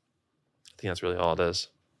 I think that's really all it is.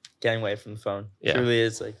 Getting away from the phone. It truly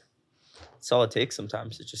is it's all it takes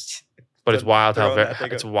sometimes. It's just but it's wild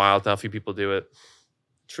how few people do it.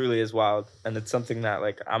 Truly is wild. And it's something that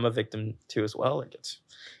I'm a victim to as well. It's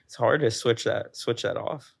hard to switch that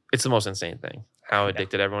off. It's the most insane thing how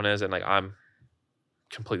addicted everyone is, and I'm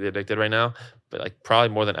completely addicted right now, but probably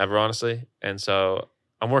more than ever, honestly. And so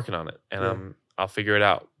I'm working on it, and I'll figure it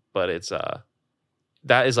out. But it's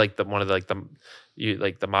that is one of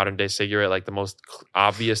the modern day cigarette. The most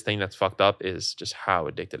obvious thing that's fucked up is just how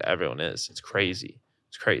addicted everyone is. It's crazy.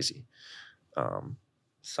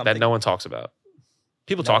 That no one talks about.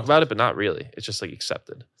 People talk about it, but not really. It's just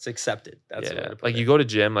accepted. It's accepted. That's the way to put it. You go to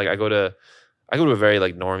gym. I go to a very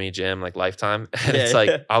normie gym, Lifetime, and it's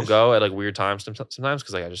I'll go at weird times sometimes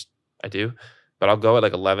because I do, but I'll go at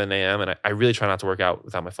 11 a.m. and I really try not to work out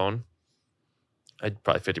without my phone.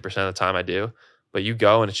 Probably 50% of the time I do, but you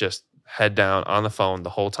go and it's just head down on the phone the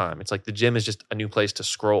whole time. It's the gym is just a new place to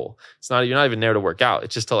scroll. You're not even there to work out.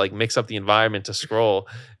 It's just to mix up the environment to scroll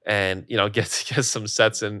and get some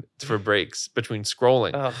sets in for breaks between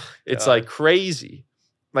scrolling. Oh, it's crazy.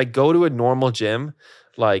 Go to a normal gym,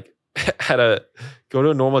 go to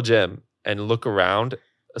a normal gym and look around,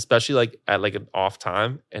 especially at an off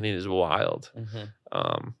time, and it is wild.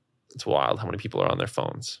 Mm-hmm. It's wild how many people are on their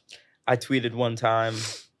phones. I tweeted one time,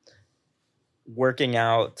 working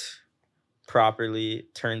out properly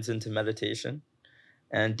turns into meditation.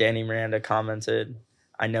 And Danny Miranda commented,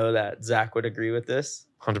 I know that Zach would agree with this.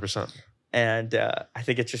 100%. And I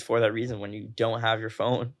think it's just for that reason. When you don't have your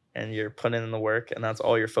phone and you're putting in the work and that's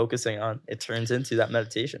all you're focusing on, it turns into that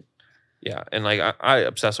meditation. Yeah. And I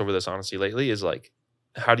obsess over this honestly lately is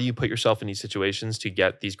how do you put yourself in these situations to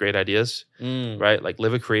get these great ideas, right?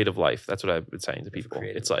 Live a creative life. That's what I've been saying to people.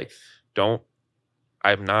 It's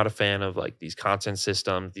I'm not a fan of these content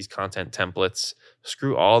systems, these content templates.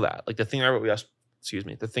 Screw all that. The thing I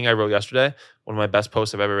wrote yesterday, one of my best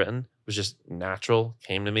posts I've ever written was just natural,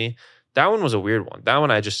 came to me. That one was a weird one. That one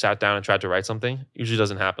I just sat down and tried to write something. Usually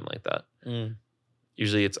doesn't happen like that.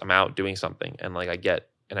 Usually I'm out doing something and I get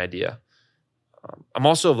an idea. I'm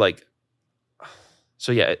also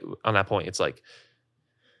so yeah, on that point, it's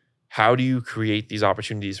how do you create these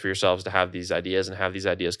opportunities for yourselves to have these ideas and have these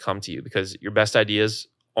ideas come to you? Because your best ideas,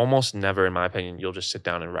 almost never, in my opinion, you'll just sit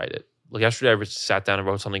down and write it. Yesterday, I sat down and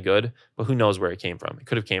wrote something good, but who knows where it came from? It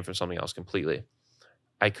could have came from something else completely.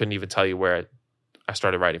 I couldn't even tell you where I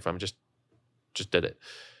started writing from. Just did it.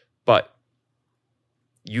 But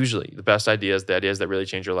usually, the best ideas, the ideas that really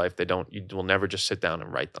change your life, you will never just sit down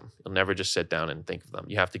and write them. You'll never just sit down and think of them.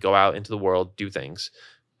 You have to go out into the world, do things,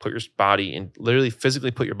 put your body in, literally physically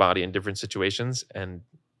put your body in different situations, and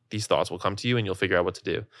these thoughts will come to you and you'll figure out what to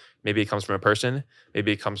do. Maybe it comes from a person.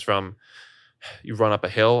 Maybe it comes from you run up a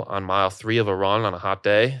hill on mile 3 of a run on a hot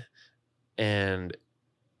day. And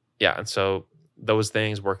so those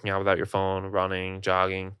things, working out without your phone, running,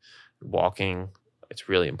 jogging, walking, it's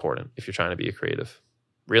really important if you're trying to be a creative.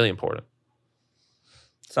 Really important.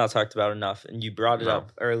 It's not talked about enough. And you brought it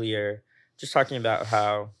up earlier, just talking about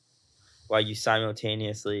how while you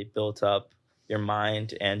simultaneously built up your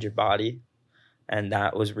mind and your body. And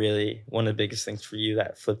that was really one of the biggest things for you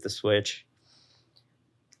that flipped the switch.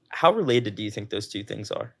 How related do you think those two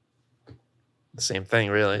things are? The same thing,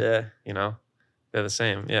 really. Yeah. They're the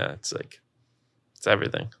same. Yeah, it's like it's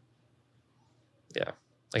everything. Yeah,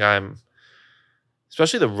 like I'm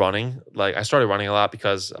especially the running. Like I started running a lot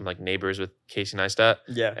because I'm like neighbors with Casey Neistat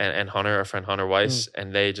Yeah. and Hunter, our friend Hunter Weiss,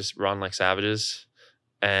 and they just run like savages.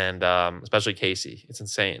 And especially Casey, it's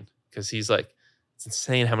insane because he's like, it's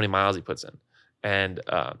insane how many miles he puts in. And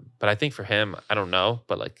but I think for him, I don't know,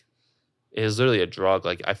 but like it is literally a drug.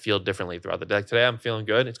 Like I feel differently throughout the day. Like today I'm feeling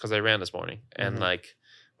good. It's because I ran this morning. And like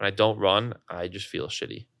when I don't run, I just feel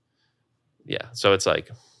shitty. Yeah. So it's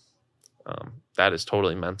like that is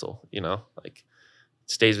totally mental, you know? Like it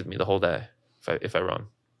stays with me the whole day if I run.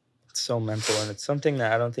 It's so mental, and it's something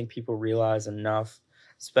that I don't think people realize enough,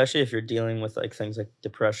 especially if you're dealing with like things like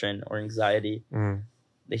depression or anxiety.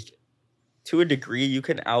 Like, to a degree, you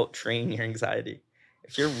can out train your anxiety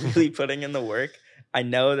if you're really putting in the work. I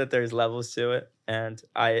know that there's levels to it, and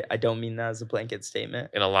I don't mean that as a blanket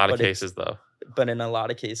statement. In a lot of cases, though. But in a lot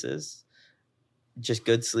of cases, just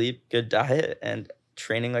good sleep, good diet, and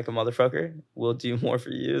training like a motherfucker will do more for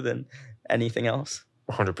you than anything else.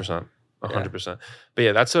 100%. 100%. But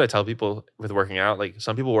yeah, that's what I tell people with working out. Like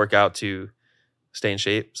some people work out to stay in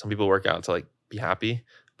shape. Some people work out to like be happy.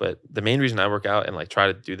 But the main reason I work out and like try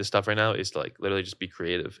to do this stuff right now is to like literally just be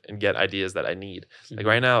creative and get ideas that I need. Like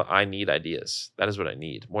right now, I need ideas. That is what I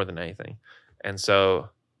need more than anything. And so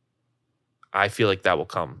I feel like that will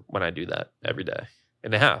come when I do that every day.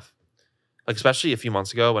 And they have. Like especially a few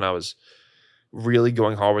months ago when I was really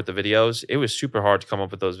going hard with the videos, it was super hard to come up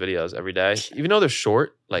with those videos every day. Even though they're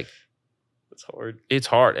short, like it's hard. It's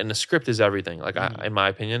hard. And the script is everything. Like in my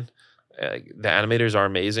opinion, the animators are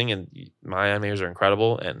amazing and my animators are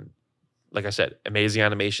incredible. And like I said, amazing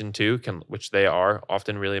animation too, which they are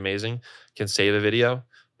often really amazing, can save a video.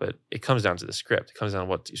 But it comes down to the script. It comes down to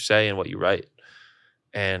what you say and what you write.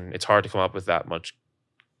 And it's hard to come up with that much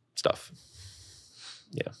stuff.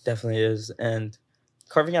 Yeah. Definitely is. And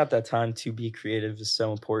carving out that time to be creative is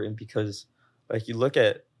so important because like you look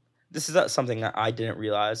at, this is not something that I didn't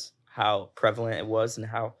realize how prevalent it was and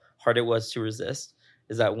how hard it was to resist,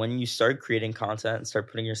 is that when you start creating content and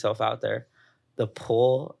start putting yourself out there, the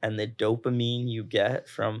pull and the dopamine you get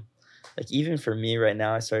from, like even for me right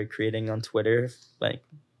now, I started creating on Twitter like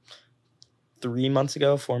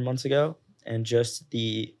 4 months ago, and just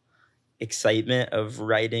the excitement of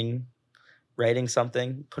writing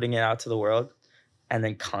something, putting it out to the world, and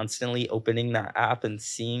then constantly opening that app and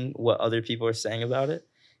seeing what other people are saying about it.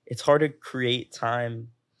 It's hard to create time.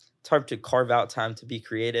 It's hard to carve out time to be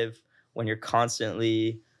creative when you're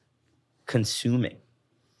constantly consuming.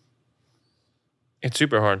 It's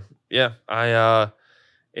super hard. Yeah.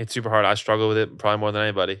 It's super hard. I struggle with it probably more than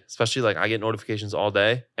anybody, especially like I get notifications all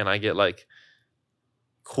day and I get like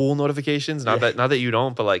cool notifications. Not that you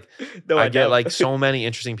don't, but like no, I get like so many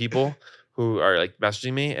interesting people who are like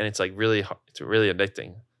messaging me, and it's like it's really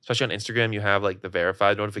addicting. Especially on Instagram, you have like the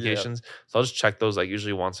verified notifications. Yeah. So I'll just check those like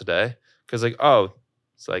usually once a day. Cause like, oh,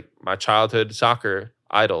 it's like my childhood soccer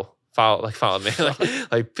idol followed me.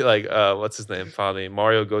 like what's his name? Followed me.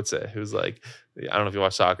 Mario Götze, who's like, I don't know if you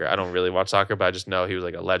watch soccer. I don't really watch soccer, but I just know he was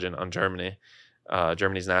like a legend on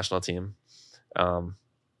Germany's national team.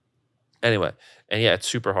 Anyway, and yeah, it's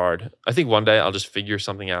super hard. I think one day I'll just figure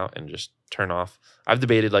something out and just turn off. I've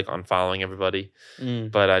debated like unfollowing everybody,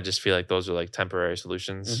 but I just feel like those are like temporary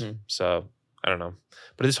solutions. So I don't know,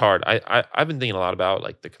 but it's hard. I've been thinking a lot about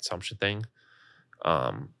like the consumption thing.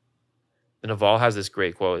 And Naval has this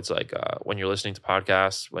great quote. It's like when you're listening to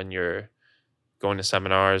podcasts, when you're going to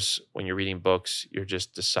seminars, when you're reading books, you're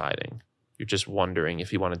just deciding. You're just wondering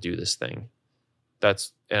if you want to do this thing.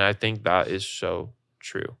 And I think that is so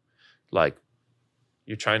true. Like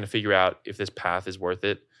you're trying to figure out if this path is worth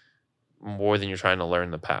it more than you're trying to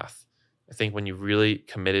learn the path. I think when you really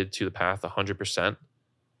committed to the path 100%,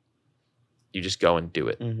 you just go and do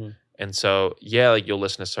it. And so, yeah, like you'll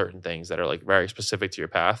listen to certain things that are like very specific to your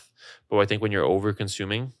path. But I think when you're over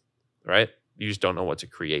consuming, right, you just don't know what to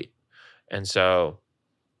create. And so,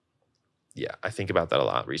 yeah, I think about that a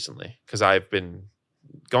lot recently because I've been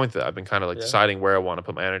going through that. I've been kind of like deciding where I want to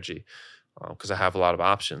put my energy because I have a lot of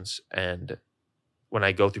options. And when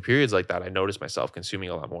I go through periods like that, I notice myself consuming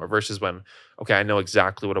a lot more versus when, okay, I know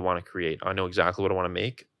exactly what I want to create. I know exactly what I want to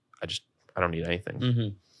make. I don't need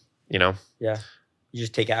anything, you know? Yeah. You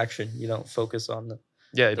just take action. You don't focus on the.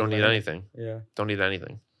 Yeah, you don't need anything. Yeah. Don't need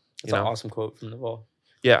anything. It's an awesome quote from Naval.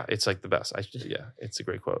 Yeah, it's like the best. It's a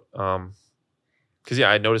great quote. Because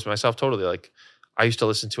I noticed myself totally. Like, I used to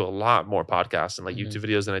listen to a lot more podcasts and like YouTube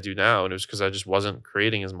videos than I do now, and it was because I just wasn't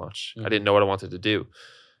creating as much. I didn't know what I wanted to do,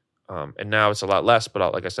 and now it's a lot less.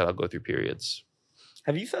 But like I said, I'll go through periods.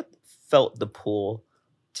 Have you felt the pull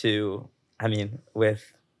to? I mean,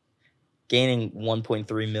 with gaining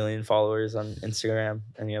 1.3 million followers on Instagram,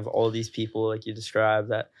 and you have all these people like you described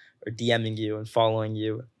that are DMing you and following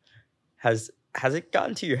you. Has it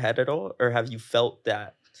gotten to your head at all, or have you felt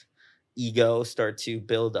that ego start to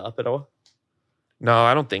build up at all? No,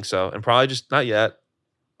 I don't think so. And probably just not yet.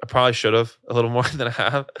 I probably should have a little more than I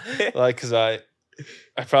have. Like, because I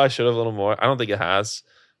probably should have a little more. I don't think it has.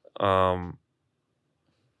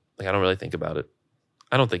 Like, I don't really think about it.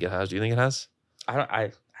 I don't think it has. Do you think it has?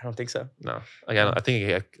 I don't think so. No. Like, I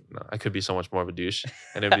think I could be so much more of a douche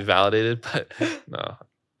and it'd be validated, but no.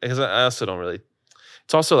 Because I also don't really.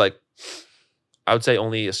 It's also like, I would say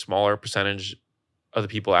only a smaller percentage of the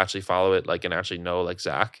people actually follow it, like, and actually know like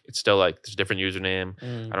Zach. It's still like there's a different username.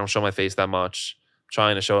 I don't show my face that much. I'm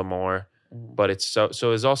trying to show it more, but it's so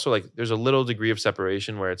it's also like there's a little degree of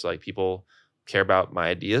separation where it's like people care about my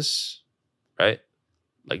ideas, right?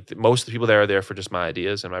 Like most of the people there are there for just my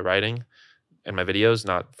ideas and my writing and my videos,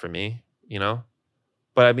 not for me, you know.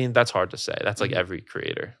 But I mean, that's hard to say. That's like every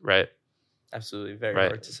creator, right? Absolutely, very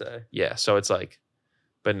hard to say. Yeah, so it's like,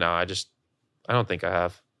 but no, I don't think I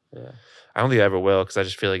have. Yeah. I don't think I ever will because I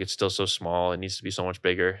just feel like it's still so small. It needs to be so much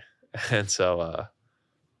bigger. And so,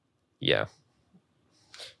 yeah.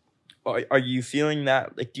 Are you feeling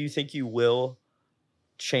that? Like, do you think you will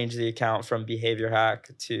change the account from Behavior Hack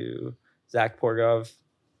to Zach Pogrob?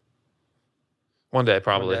 One day,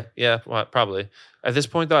 probably. One day. Yeah, well, probably. At this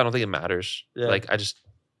point, though, I don't think it matters. Yeah. Like,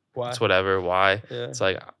 why? It's whatever. Why? Yeah. It's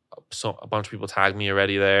like, so a bunch of people tag me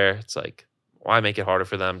already there. It's like, why make it harder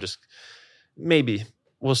for them? Just maybe.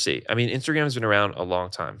 We'll see. I mean, Instagram's been around a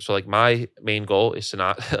long time. So like my main goal is to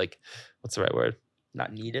not like, what's the right word?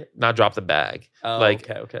 Not need it? Not drop the bag. Oh, like,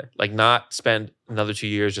 okay. Like not spend another 2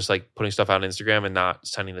 years just like putting stuff out on Instagram and not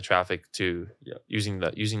sending the traffic to using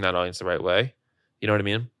that audience the right way. You know what I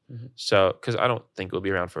mean? Mm-hmm. So, because I don't think it'll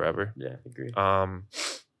be around forever. Yeah, agree.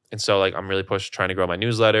 And so like I'm really trying to grow my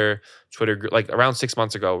newsletter, Twitter. Like around 6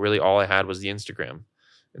 months ago, really all I had was the Instagram.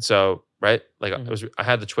 And so, right, like I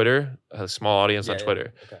had the Twitter, a small audience on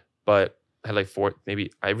Twitter, but I had like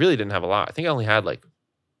I really didn't have a lot. I think I only had like,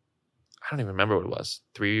 I don't even remember what it was,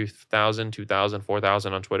 3,000, 2,000,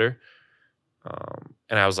 4,000 on Twitter.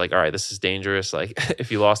 And I was like, all right, this is dangerous. Like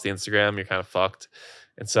if you lost the Instagram, you're kind of fucked.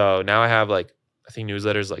 And so now I have like, I think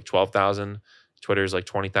newsletters like 12,000, Twitter's like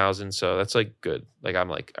 20,000. So that's like good. Like I'm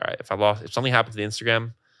like, all right, if something happened to the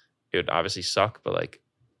Instagram, it would obviously suck, but like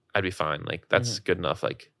I'd be fine. Like that's good enough.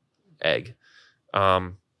 Like egg.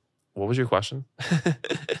 What was your question?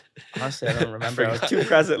 Honestly, I don't remember. I was too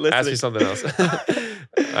present listening. Ask me something else.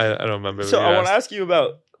 I don't remember. So I want to ask you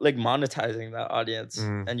about like monetizing that audience.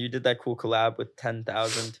 And you did that cool collab with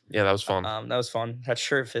 10,000. Yeah, that was fun. That was fun. That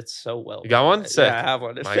shirt fits so well. You got one? Sick. Yeah, I have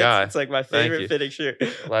one. My guy. It's like my favorite fitting shirt.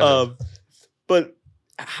 Legend. But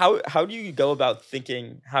how do you go about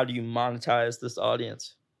thinking, how do you monetize this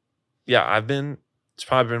audience? Yeah, it's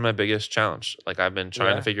probably been my biggest challenge. Like I've been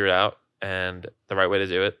trying to figure it out and the right way to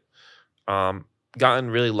do it. Gotten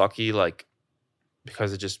really lucky, like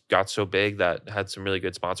because it just got so big that had some really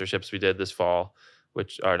good sponsorships we did this fall,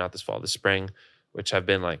 this spring, which have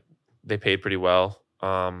been like, they paid pretty well.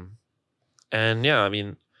 And yeah, I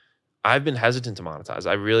mean, I've been hesitant to monetize.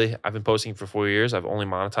 I've been posting for 4 years. I've only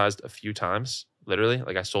monetized a few times, literally.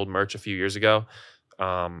 Like I sold merch a few years ago.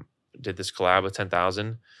 Did this collab with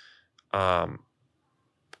 10,000.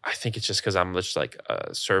 I think it's just because I'm just like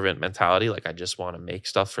a servant mentality. Like I just want to make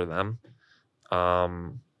stuff for them.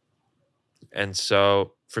 And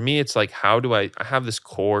so for me, it's like, how do I have this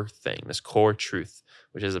core thing, this core truth,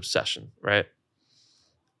 which is obsession, right?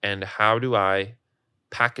 And how do I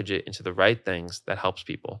package it into the right things that helps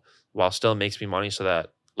people while still makes me money so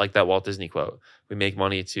that, like that Walt Disney quote, we make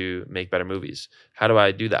money to make better movies. How do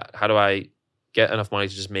I do that? How do I get enough money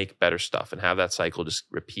to just make better stuff and have that cycle just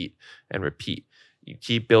repeat and repeat? You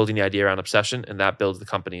keep building the idea around obsession, and that builds the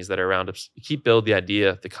companies that are around. You keep building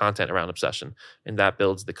the content around obsession, and that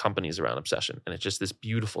builds the companies around obsession. And it's just this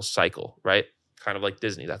beautiful cycle, right? Kind of like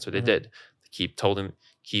Disney. That's what they did. They keep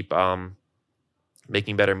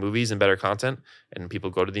making better movies and better content, and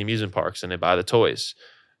people go to the amusement parks and they buy the toys.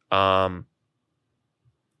 And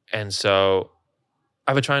so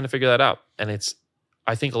I've been trying to figure that out. And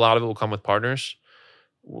I think a lot of it will come with partners,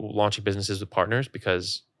 launching businesses with partners,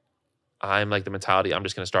 because I'm like the mentality, I'm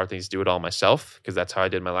just going to start things, do it all myself, because that's how I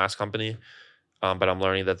did my last company. But I'm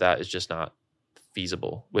learning that is just not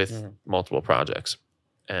feasible with multiple projects.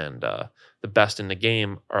 And the best in the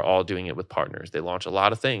game are all doing it with partners. They launch a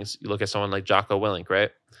lot of things. You look at someone like Jocko Willink,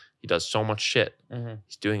 right? He does so much shit.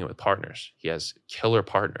 He's doing it with partners. He has killer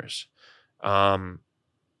partners. I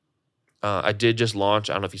did just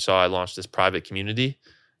launch, I don't know if you saw, I launched this private community.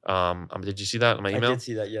 Did you see that in my email? I did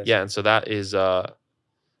see that, yes. Yeah, and so that is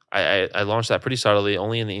I launched that pretty subtly,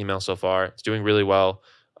 only in the email so far. It's doing really well.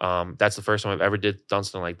 That's the first time I've ever done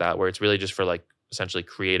something like that, where it's really just for like essentially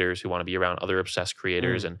creators who want to be around other obsessed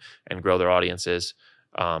creators and grow their audiences,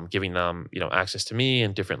 giving them, you know, access to me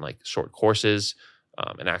and different like short courses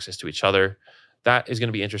and access to each other. That is going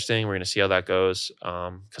to be interesting. We're going to see how that goes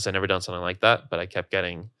because I never done something like that, but I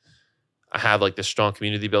have like this strong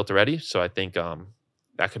community built already. So I think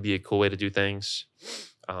that could be a cool way to do things.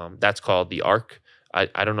 That's called the Arc.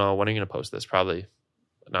 I don't know. When are you going to post this? Probably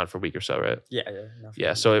not for a week or so, right?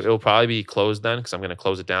 Yeah. So it will probably be closed then because I'm going to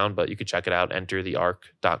close it down, but you could check it out,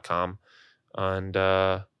 enterthearc.com. And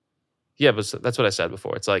yeah, but that's what I said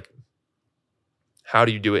before. It's like, how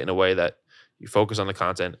do you do it in a way that you focus on the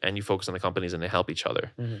content and you focus on the companies and they help each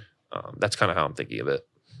other? That's kind of how I'm thinking of it.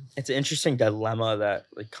 It's an interesting dilemma that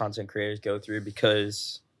like content creators go through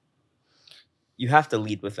because you have to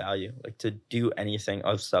lead with value. Like to do anything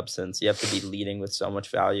of substance, you have to be leading with so much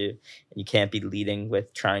value, and you can't be leading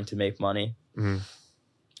with trying to make money. And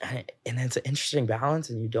it's an interesting balance,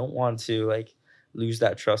 and you don't want to like lose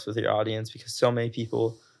that trust with your audience because so many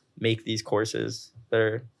people make these courses that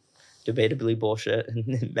are debatably bullshit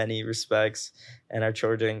in many respects and are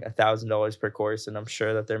charging $1,000 per course, and I'm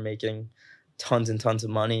sure that they're making tons and tons of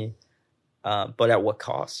money, but at what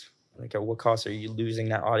cost? Like at what cost are you losing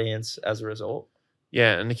that audience as a result?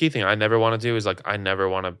 Yeah, and the key thing I never want to do is like I never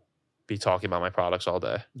want to be talking about my products all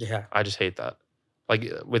day. Yeah, I just hate that. Like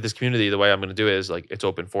with this community, the way I'm going to do it is like it's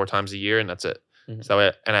open 4 times a year and that's it.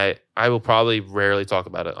 So I will probably rarely talk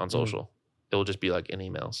about it on social. It will just be like in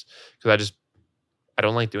emails because I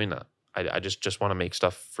don't like doing that. I just want to make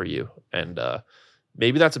stuff for you. And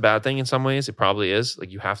maybe that's a bad thing in some ways. It probably is.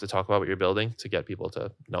 Like you have to talk about what you're building to get people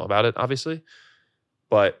to know about it, obviously.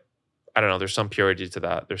 But I don't know. There's some purity to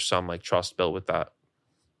that. There's some like trust built with that.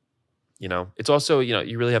 You know, it's also, you know,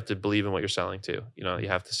 you really have to believe in what you're selling too. You know, you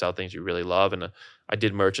have to sell things you really love. And I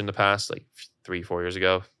did merch in the past, like 3-4 years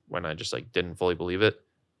ago when I just like didn't fully believe it.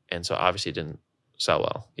 And so obviously it didn't sell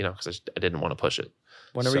well, you know, because I didn't want to push it.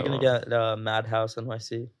 When are we going to get Madhouse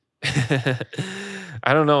NYC?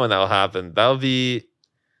 I don't know when that'll happen.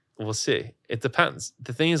 We'll see. It depends.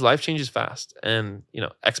 The thing is, life changes fast and, you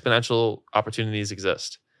know, exponential opportunities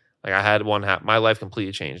exist. Like I had one my life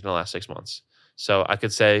completely changed in the last 6 months. So I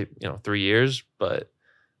could say, you know, 3 years, but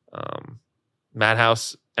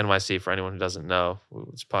Madhouse NYC, for anyone who doesn't know,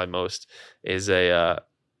 it's probably most, is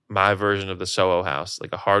my version of the Soho House,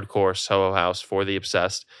 like a hardcore Soho House for the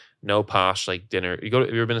obsessed. No posh like dinner. Have you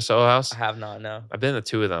ever been to Soho House? I have not, no. I've been to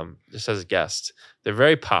 2 of them just as a guest. They're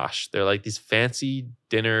very posh. They're like these fancy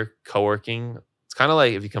dinner co-working. It's kind of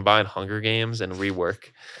like if you combine Hunger Games and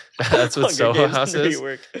Rework. That's what Soho House is.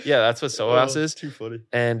 Yeah, that's what Soho House is. Too funny.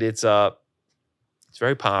 And it's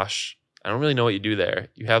very posh. I don't really know what you do there.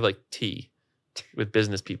 You have like tea with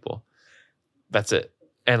business people. That's it.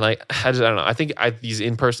 And like, I don't know. I think these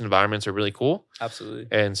in-person environments are really cool. Absolutely.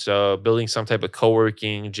 And so building some type of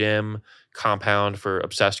co-working gym compound for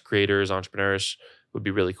obsessed creators, entrepreneurs would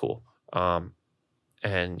be really cool.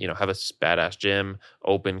 And, you know, have a badass gym,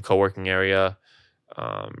 open co-working area,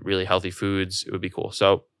 really healthy foods. It would be cool.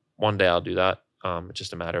 So one day I'll do that. It's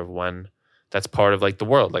just a matter of when. That's part of like the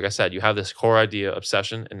world. Like I said, you have this core idea,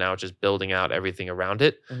 obsession, and now it's just building out everything around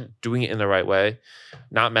it, doing it in the right way,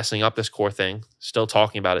 not messing up this core thing, still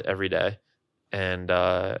talking about it every day. And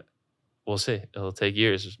we'll see. It'll take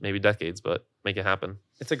years, maybe decades, but make it happen.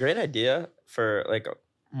 It's a great idea for like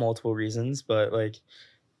multiple reasons, but like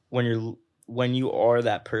when you are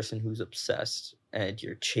that person who's obsessed and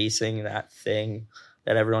you're chasing that thing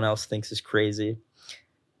that everyone else thinks is crazy,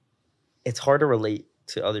 it's hard to relate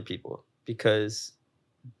to other people. Because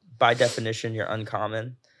by definition, you're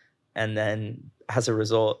uncommon. And then as a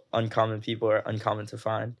result, uncommon people are uncommon to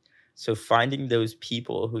find. So finding those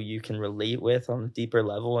people who you can relate with on a deeper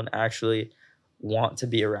level and actually want to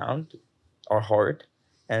be around are hard.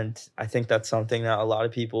 And I think that's something that a lot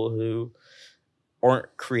of people who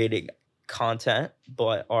aren't creating content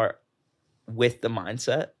but are with the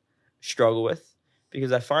mindset struggle with.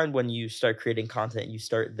 Because I find when you start creating content, you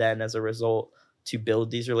start then as a result to build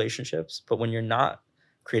these relationships. But when you're not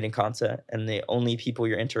creating content and the only people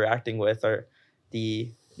you're interacting with are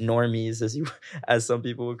the normies, as some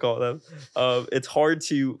people would call them, it's hard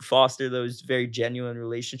to foster those very genuine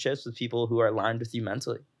relationships with people who are aligned with you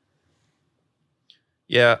mentally.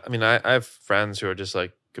 Yeah, I mean, I have friends who are just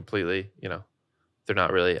like completely, you know, they're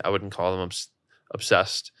not really, I wouldn't call them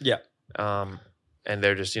obsessed. Yeah. And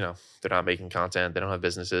they're just, you know, they're not making content. They don't have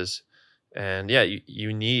businesses. And yeah,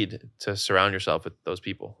 you need to surround yourself with those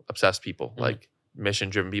people, obsessed people. Like mission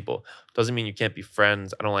driven people. Doesn't mean you can't be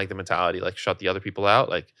friends. I don't like the mentality like shut the other people out.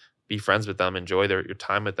 Like be friends with them, enjoy your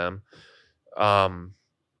time with them.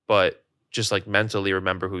 But just like mentally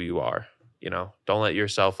remember who you are. You know, don't let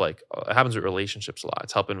yourself like it happens with relationships a lot.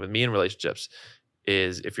 It's helping with me in relationships.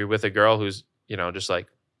 Is if you're with a girl who's, you know, just like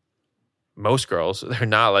most girls, they're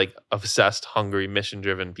not like obsessed, hungry, mission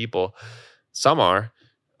driven people. Some are,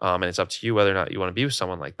 and it's up to you whether or not you want to be with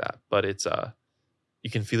someone like that. But it's you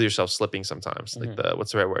can feel yourself slipping sometimes, like the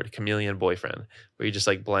what's the right word, chameleon boyfriend, where you just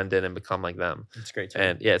like blend in and become like them. It's a great term.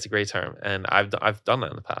 And yeah, it's a great term, and I've done that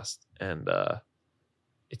in the past, and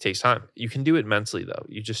it takes time. You can do it mentally though.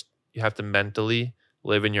 You have to mentally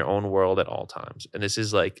live in your own world at all times, and this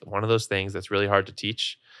is like one of those things that's really hard to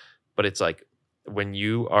teach, but it's like when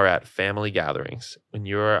you are at family gatherings, when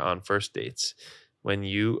you're on first dates, when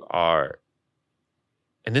you are,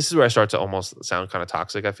 and this is where I start to almost sound kind of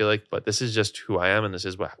toxic, I feel like, but this is just who I am, and this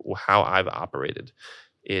is how I've operated,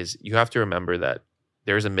 is you have to remember that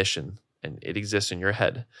there's a mission, and it exists in your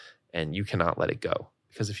head, and you cannot let it go.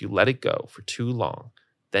 Because if you let it go for too long,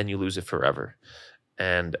 then you lose it forever.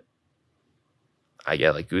 And I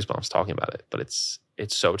get like goosebumps talking about it, but it's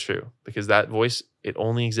so true, because that voice, it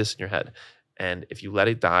only exists in your head. And if you let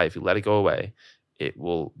it die, if you let it go away, it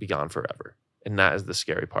will be gone forever. And that is the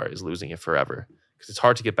scary part, is losing it forever. Because it's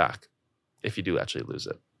hard to get back if you do actually lose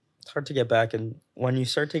it. It's hard to get back. And when you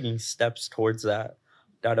start taking steps towards that,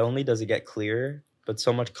 not only does it get clearer, but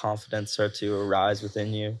so much confidence starts to arise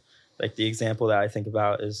within you. Like the example that I think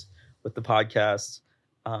about is with the podcast.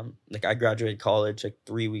 Like I graduated college like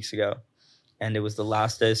 3 weeks ago, and it was the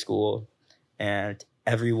last day of school, and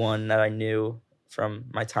everyone that I knew from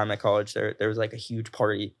my time at college, there was like a huge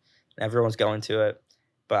party, and everyone's going to it.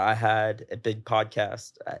 But I had a big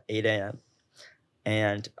podcast at 8 a.m.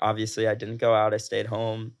 And obviously I didn't go out. I stayed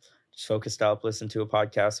home, just focused up, listened to a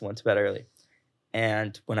podcast, and went to bed early.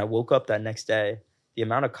 And when I woke up that next day, the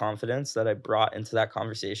amount of confidence that I brought into that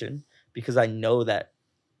conversation, because I know that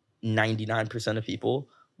 99% of people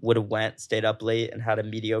would have stayed up late and had a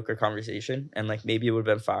mediocre conversation, and like maybe it would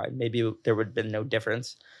have been fine. Maybe there would have been no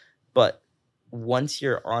difference. But once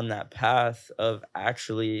you're on that path of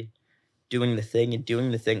actually doing the thing and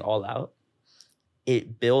doing the thing all out,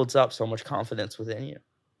 it builds up so much confidence within you.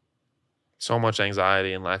 So much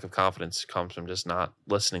anxiety and lack of confidence comes from just not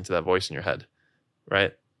listening to that voice in your head,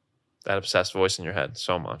 right? That obsessed voice in your head,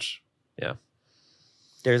 so much. Yeah.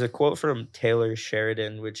 There's a quote from Taylor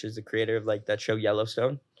Sheridan, which is the creator of like that show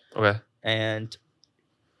Yellowstone. Okay. And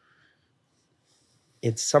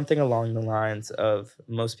it's something along the lines of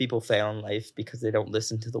most people fail in life because they don't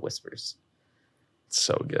listen to the whispers.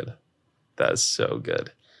 So good. That is so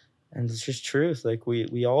good. And it's just truth. Like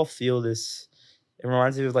we all feel this. It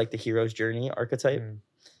reminds me of like the hero's journey archetype. And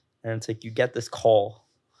it's like you get this call,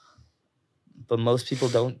 but most people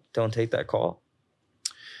don't take that call.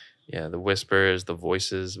 Yeah, the whispers, the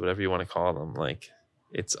voices, whatever you want to call them, like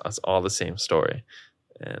it's all the same story.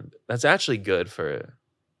 And that's actually good for,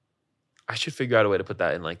 I should figure out a way to put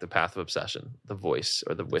that in like the path of obsession, the voice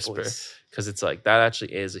or the whisper, because it's like that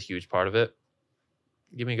actually is a huge part of it.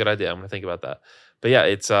 Give me a good idea. I'm gonna think about that. But yeah,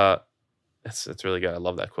 it's really good. I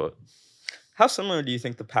love that quote. How similar do you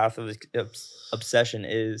think the path of obsession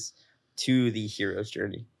is to the hero's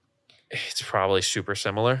journey? It's probably super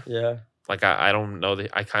similar. Yeah. Like I don't know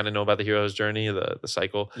I kind of know about the hero's journey, the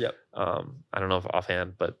cycle. Yep. I don't know if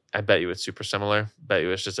offhand, but I bet you it's super similar. Bet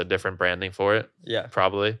you it's just a different branding for it. Yeah.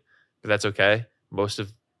 Probably. But that's okay. Most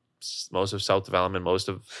of self-development,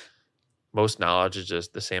 most knowledge is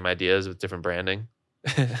just the same ideas with different branding.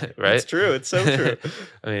 Right? It's true. It's so true.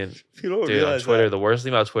 I mean, dude, on Twitter, the worst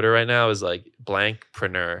thing about Twitter right now is like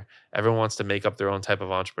blankpreneur. Everyone wants to make up their own type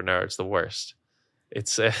of entrepreneur. It's the worst.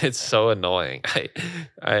 It's so annoying. I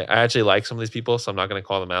actually like some of these people, so I'm not going to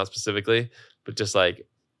call them out specifically, but just like,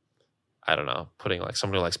 I don't know, putting like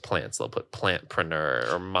someone who likes plants, they'll put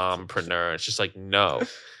plantpreneur or mompreneur. It's just like, no,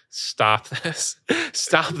 stop this.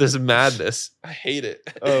 Stop this madness. I hate it.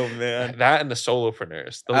 Oh man. That and the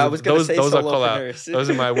solopreneurs. I was going to say those I'll call out. solopreneurs. Those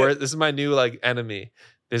are my words. This is my new like enemy.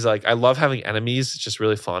 There's like, I love having enemies. It's just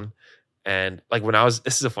really fun. And like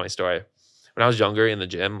this is a funny story. When I was younger in the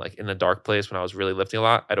gym, like in a dark place, when I was really lifting a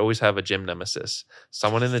lot, I'd always have a gym nemesis.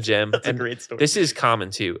 Someone in the gym. That's a great story. This is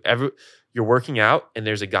common too. You're working out and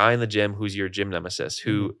there's a guy in the gym who's your gym nemesis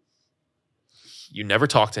who you never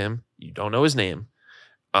talk to him. You don't know his name.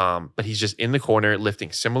 But he's just in the corner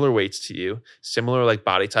lifting similar weights to you, similar like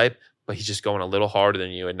body type, but he's just going a little harder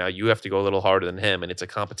than you. And now you have to go a little harder than him. And it's a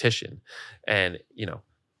competition. And,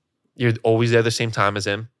 you You're always there the same time as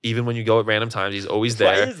him. Even when you go at random times, he's always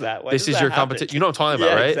there. Why is that? Why this does is that your happen? competition. You know what I'm talking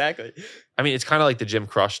about, right? Exactly. I mean, it's kind of like the gym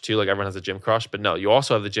crush too. Like everyone has a gym crush, but no, you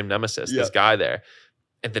also have the gym nemesis, this guy there.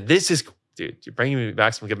 And then this is, dude, you're bringing me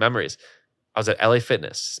back some good memories. I was at LA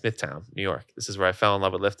Fitness, Smithtown, New York. This is where I fell in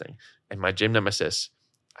love with lifting. And my gym nemesis,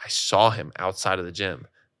 I saw him outside of the gym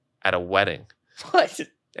at a wedding. What?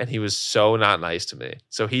 And he was so not nice to me.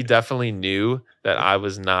 So he definitely knew that I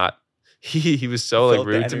was not. He was so like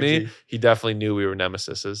rude to me. He definitely knew we were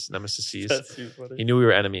nemesises. That's too funny. He knew we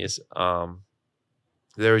were enemies.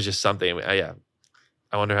 There was just something. I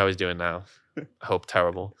wonder how he's doing now. I hope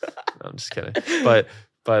terrible. No, I'm just kidding. But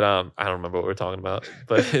I don't remember what we're talking about.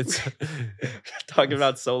 But it's talking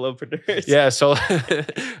about solopreneurs. Yeah, so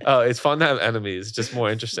it's fun to have enemies. It's just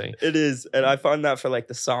more interesting. It is, and I find that for like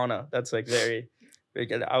the sauna. That's like very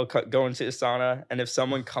good. I'll go into the sauna, and if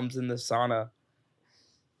someone comes in the sauna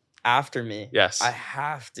after me, yes, I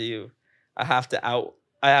have to out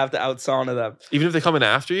sauna them. Even if they come in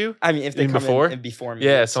after you? I mean, if they come before? in before me.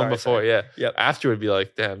 Yeah, someone before, sorry. yeah. Yep. After would be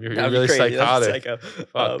like, damn, you're That'd really be crazy. psychotic. That's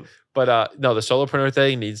psycho. But no, the solopreneur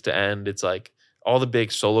thing needs to end. It's like all the big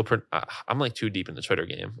solopreneur. I'm like too deep in the Twitter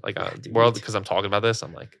game. Like, world, because I'm talking about this.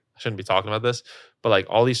 I'm like, I shouldn't be talking about this. But like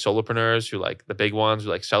all these solopreneurs who like the big ones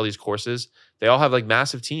who like sell these courses, they all have like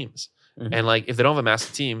massive teams. Mm-hmm. And like if they don't have a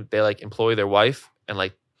massive team, they like employ their wife and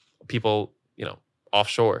like people,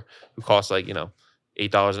 offshore who cost like,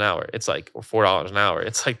 $8 an hour. It's like, or $4 an hour.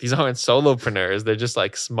 It's like, these aren't solopreneurs. They're just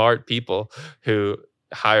like smart people who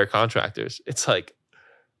hire contractors. It's like,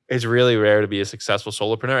 it's really rare to be a successful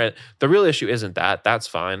solopreneur. And the real issue isn't that. That's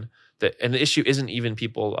fine. And the issue isn't even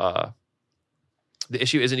people,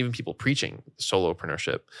 preaching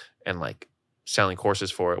solopreneurship and like selling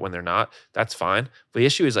courses for it when they're not. That's fine. But the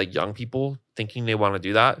issue is like young people thinking they want to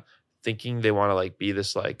do that, thinking they want to like be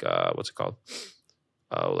this like, what's it called?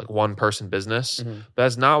 Like one person business. Mm-hmm. But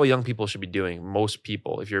that's not what young people should be doing. Most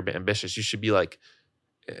people, if you're ambitious, you should be like,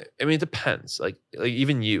 I mean, it depends. Like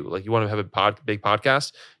even you want to have a big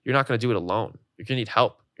podcast. You're not going to do it alone. You're going to need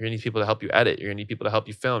help. You're going to need people to help you edit. You're going to need people to help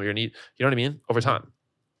you film. You're going to need, you know what I mean? Over time.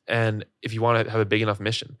 And if you want to have a big enough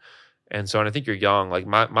mission. And so, and I think you're young. Like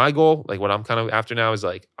my goal, like what I'm kind of after now is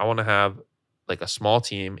like, I want to have like a small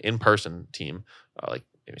team, in-person team, like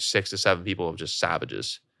maybe 6 to 7 people of just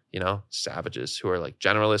savages. Savages who are like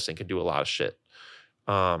generalists and can do a lot of shit.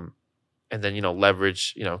 And then,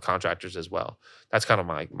 leverage, contractors as well. That's kind of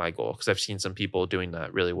my goal because I've seen some people doing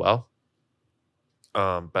that really well.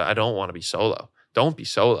 But I don't want to be solo. Don't be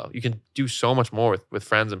solo. You can do so much more with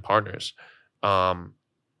friends and partners.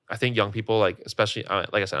 I think young people, like, especially,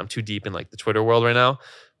 like I said, I'm too deep in like the Twitter world right now,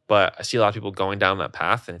 but I see a lot of people going down that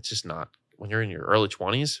path and it's just not, when you're in your early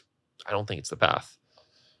 20s, I don't think it's the path.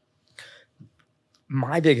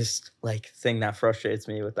 My biggest like thing that frustrates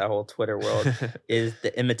me with that whole Twitter world is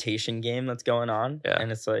the imitation game that's going on. Yeah.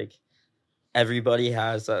 And it's like everybody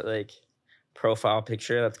has that like profile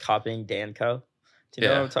picture that's copying Danco. Do you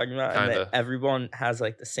know what I'm talking about? Kinda. And everyone has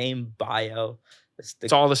like the same bio.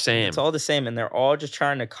 It's all the same. It's all the same. And they're all just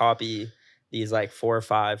trying to copy these like 4 or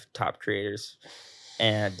 5 top creators.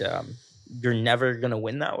 And you're never going to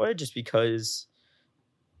win that way just because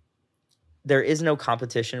there is no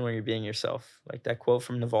competition when you're being yourself. Like that quote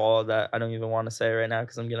from Naval that I don't even want to say right now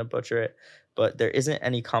because I'm going to butcher it. But there isn't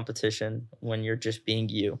any competition when you're just being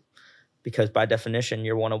you. Because by definition,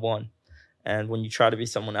 you're one of one. And when you try to be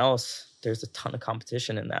someone else, there's a ton of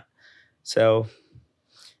competition in that. So,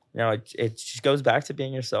 it just goes back to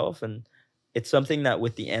being yourself. And it's something that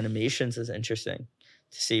with the animations is interesting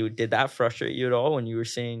to see. Did that frustrate you at all when you were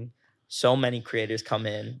seeing so many creators come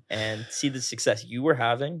in and see the success you were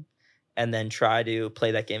having and then try to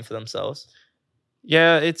play that game for themselves?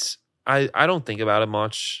 Yeah, I don't think about it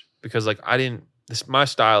much because like my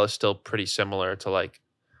style is still pretty similar to like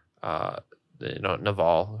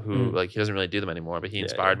Naval, who like he doesn't really do them anymore, but he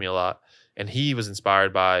inspired me a lot. And he was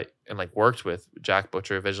inspired by and like worked with Jack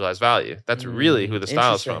Butcher, Visualize Value. That's really who the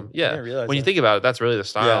style is from. Yeah. When you think about it, that's really the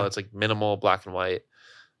style. It's like minimal, black and white.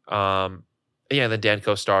 And then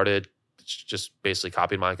Danco started, just basically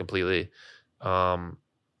copied mine completely.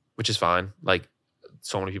 Which is fine. Like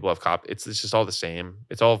so many people have copied. It's just all the same.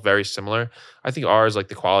 It's all very similar. I think ours, like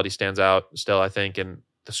the quality stands out still, I think, and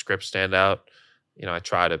the scripts stand out. You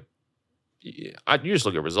just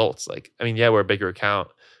look at results. Like, I mean, yeah, we're a bigger account,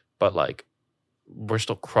 but like we're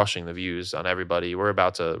still crushing the views on everybody. We're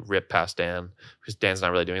about to rip past Dan because Dan's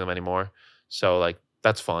not really doing them anymore. So like,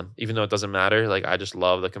 that's fun. Even though it doesn't matter. Like, I just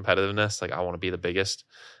love the competitiveness. Like I want to be the biggest.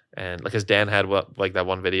 And like, cause Dan had that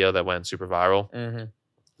one video that went super viral. Mm-hmm.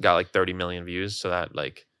 Got like 30 million views. So that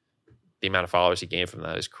like the amount of followers he gained from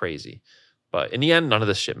that is crazy. But in the end, none of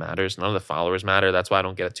this shit matters. None of the followers matter. That's why I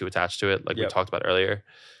don't get too attached to it, like we Yep. talked about earlier.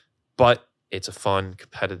 But it's a fun,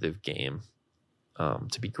 competitive game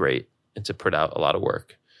to be great and to put out a lot of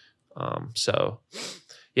work. So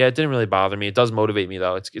yeah, it didn't really bother me. It does motivate me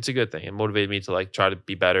though. It's a good thing. It motivated me to like try to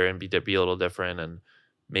be better and be a little different and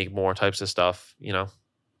make more types of stuff, you know.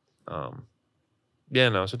 Yeah,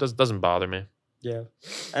 no, so it doesn't bother me. Yeah.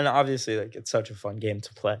 And obviously, like, it's such a fun game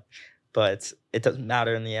to play, but it doesn't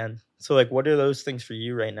matter in the end. So, like, what are those things for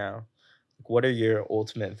you right now? Like, what are your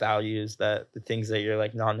ultimate values, that the things that your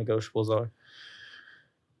like non-negotiables are?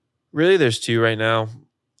 Really, there's two right now.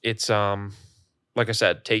 It's like I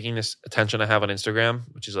said, taking this attention I have on Instagram,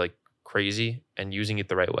 which is like crazy, and using it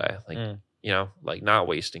the right way. Like, you know, like not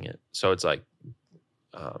wasting it. So it's like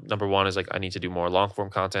number one is like I need to do more long form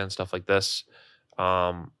content, stuff like this.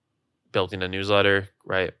 Building a newsletter,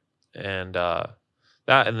 right? And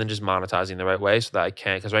that, and then just monetizing the right way so that I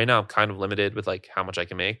can, because right now I'm kind of limited with like how much I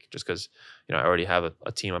can make, just because, you know, I already have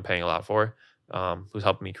a team I'm paying a lot for, who's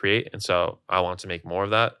helping me create. And so I want to make more of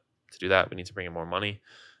that. To do that, we need to bring in more money.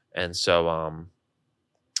 And so,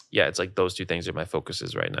 yeah, it's like those two things are my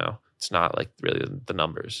focuses right now. It's not like really the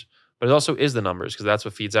numbers, but it also is the numbers, because that's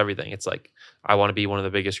what feeds everything. It's like, I want to be one of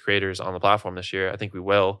the biggest creators on the platform this year. I think we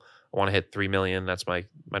will. I want to hit 3 million. That's my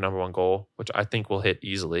number one goal, which I think we'll hit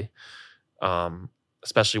easily.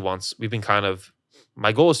 Especially once we've been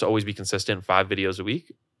my goal is to always be consistent, 5 videos a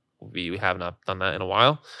week. We have not done that in a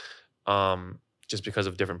while, just because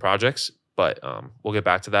of different projects, but we'll get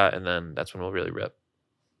back to that. And then that's when we'll really rip.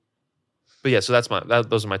 But yeah, so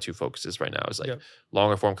those are my two focuses right now, is like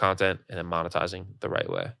longer form content and then monetizing the right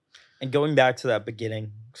way. And going back to that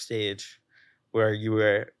beginning stage where you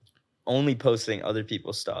were only posting other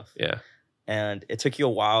people's stuff. Yeah. And it took you a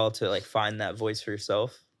while to like find that voice for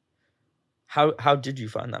yourself. How did you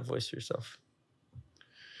find that voice for yourself?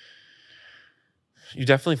 You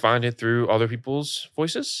definitely find it through other people's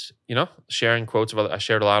voices, you know, sharing quotes I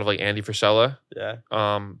shared a lot of like Andy Frisella. Yeah.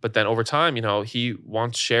 But then over time, you know, he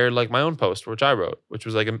once shared like my own post, which I wrote, which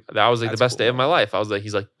was like, that was like That's the best cool. day of my life. I was like,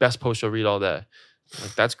 he's like, best post you'll read all day.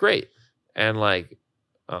 Like, that's great. And like,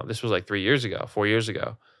 this was like 4 years ago.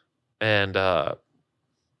 And so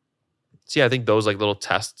yeah, I think those like little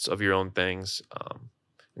tests of your own things,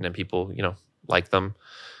 and then people, you know, like them.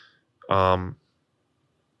 Yeah,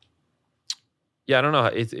 I don't know.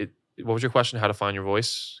 What was your question? How to find your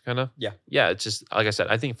voice, kind of? Yeah. It's just like I said.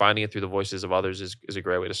 I think finding it through the voices of others is a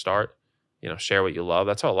great way to start. You know, share what you love.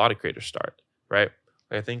 That's how a lot of creators start, right?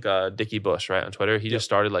 Like I think Dickie Bush, right, on Twitter, he just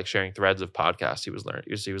started like sharing threads of podcasts he was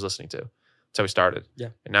listening to. That's how he started. Yeah,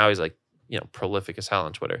 and now he's like, you know, prolific as hell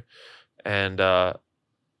on Twitter. And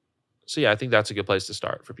so yeah, I think that's a good place to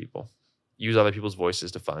start for people. Use other people's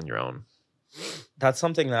voices to find your own. That's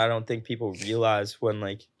something that I don't think people realize when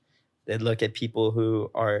like they look at people who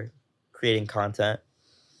are creating content.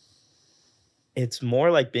 It's more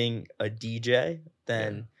like being a DJ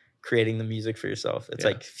than creating the music for yourself. It's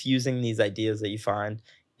like fusing these ideas that you find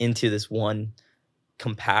into this one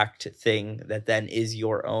compact thing that then is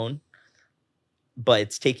your own. But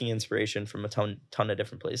it's taking inspiration from a ton of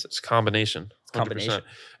different places. It's combination. 100%.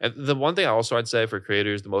 And the one thing I'd say for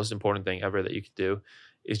creators, the most important thing ever that you could do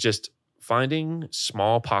is just finding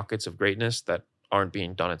small pockets of greatness that aren't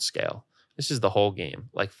being done at scale. This is the whole game.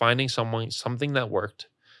 Like finding something that worked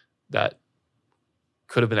that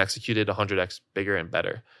could have been executed 100x bigger and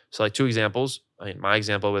better. So like 2 examples. I mean, my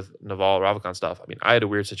example with Naval Ravikant stuff. I mean, I had a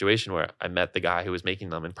weird situation where I met the guy who was making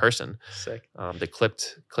them in person. Sick. The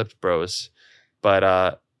clipped bros.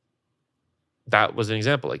 But that was an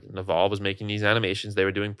example. Like Naval was making these animations. They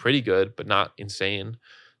were doing pretty good, but not insane.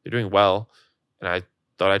 They're doing well. And I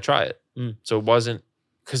thought I'd try it. So it wasn't,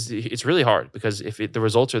 because it's really hard, because if the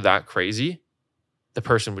results are that crazy, the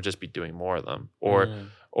person would just be doing more of them,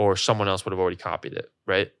 or someone else would have already copied it,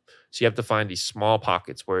 right? So you have to find these small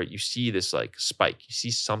pockets where you see this like spike. You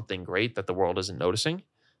see something great that the world isn't noticing,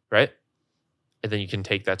 right? And then you can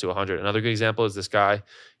take that to 100. Another good example is this guy.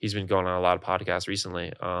 He's been going on a lot of podcasts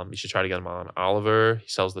recently. You should try to get him on. Oliver, he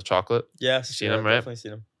sells the chocolate. Yes. You seen him, right? Definitely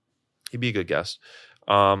seen him. He'd be a good guest.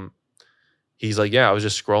 He's like, yeah, I was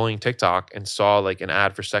just scrolling TikTok and saw like an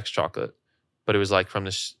ad for sex chocolate. But it was like from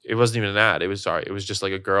this, it wasn't even an ad. It was just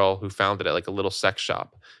like a girl who found it at like a little sex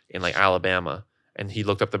shop in like Alabama. And he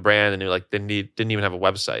looked up the brand and they didn't even have a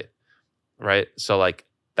website, right? So like,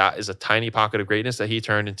 that is a tiny pocket of greatness that he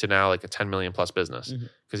turned into now like a 10 million plus business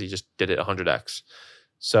because he just did it 100x.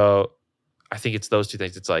 So I think it's those two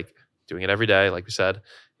things. It's like doing it every day, like we said.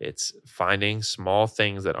 It's finding small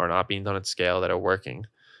things that are not being done at scale that are working.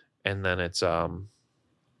 And then it's, what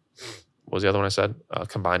was the other one I said?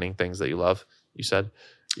 Combining things that you love, you said.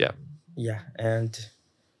 Yeah. Yeah, and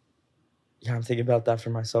yeah, I'm thinking about that for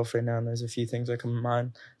myself right now, and there's a few things that come to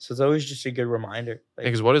mind. So it's always just a good reminder. Like,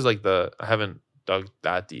 Because what is like I haven't dug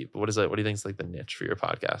that deep, but what do you think is like the niche for your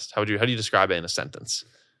podcast? How do you describe it in a sentence?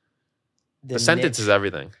 The sentence is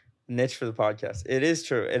everything. Niche for the podcast. It is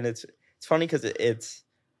true, and it's funny because it's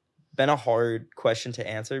been a hard question to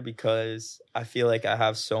answer because I feel like I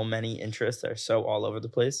have so many interests that are so all over the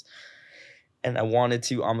place. And I wanted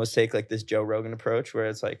to almost take like this Joe Rogan approach where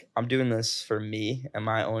it's like, I'm doing this for me and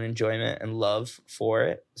my own enjoyment and love for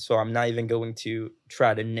it. So I'm not even going to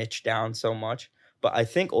try to niche down so much. But I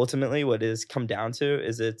think ultimately what it has come down to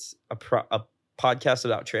is it's a podcast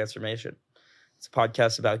about transformation. It's a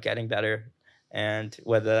podcast about getting better. And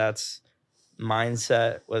whether that's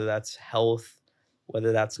mindset, whether that's health,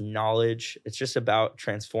 whether that's knowledge, it's just about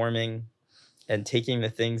transforming and taking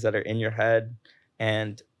the things that are in your head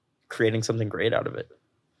and creating something great out of it.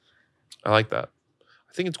 I like that.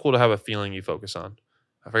 I think it's cool to have a feeling you focus on.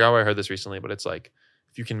 I forgot where I heard this recently, but it's like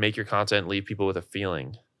if you can make your content leave people with a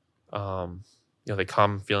feeling, they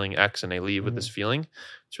come feeling X and they leave with this feeling.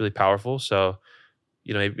 It's really powerful. So,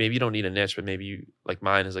 maybe you don't need a niche, but maybe you, like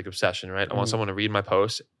mine is like obsession, right? I want someone to read my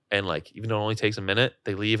post and like, even though it only takes a minute,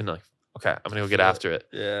 they leave and they're like, okay, I'm going to go get after it.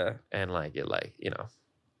 Yeah. And I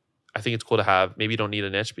think it's cool to have, maybe you don't need a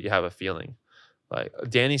niche, but you have a feeling. Like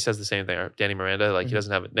Danny says the same thing, or Danny Miranda, like he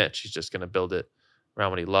doesn't have a niche. He's just going to build it around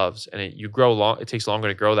what he loves. And it takes longer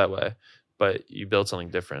to grow that way, but you build something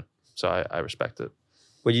different. So I respect it.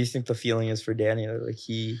 What do you think the feeling is for Danny? Like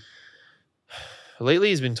lately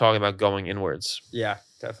he's been talking about going inwards. Yeah,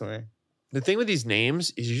 definitely. The thing with these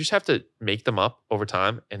names is you just have to make them up over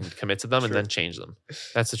time and commit to them and then change them.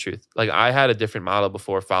 That's the truth. Like I had a different model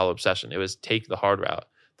before Follow Obsession. It was take the hard route.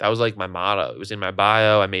 That was like my motto. It was in my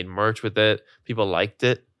bio. I made merch with it. People liked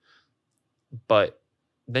it. But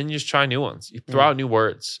then you just try new ones. You throw out new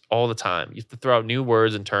words all the time. You have to throw out new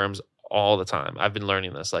words and terms all the time. I've been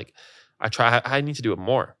learning this. Like I need to do it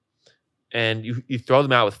more. And you throw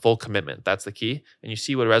them out with full commitment. That's the key. And you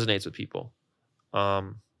see what resonates with people.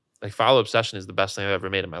 Like Follow Obsession is the best thing I've ever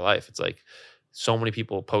made in my life. It's like so many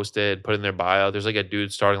people posted, put in their bio. There's like a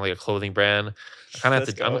dude starting like a clothing brand. I kind of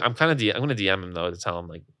have to. I'm going to DM him though to tell him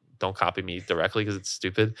like, don't copy me directly because it's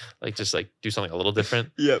stupid. Like just like do something a little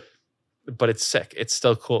different. Yep. But it's sick. It's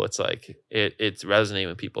still cool. It's like it's resonating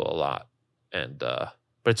with people a lot. And but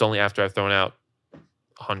it's only after I've thrown out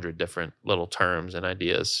 100 different little terms and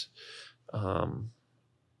ideas.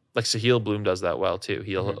 Like Sahil Bloom does that well too.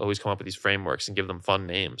 He'll always come up with these frameworks and give them fun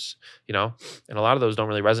names, and a lot of those don't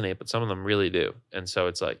really resonate, but some of them really do. And so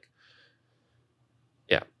it's like,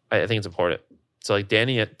 yeah, I think it's important. So like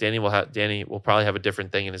Danny will probably have a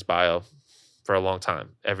different thing in his bio for a long time,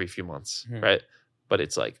 every few months, right? But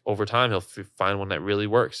it's like over time he'll find one that really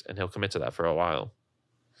works and he'll commit to that for a while.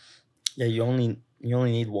 Yeah, you only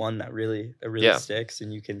need one that really sticks,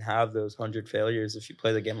 and you can have those 100 failures if you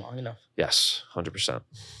play the game long enough. Yes, 100%.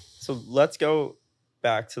 So let's go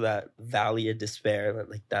back to that valley of despair,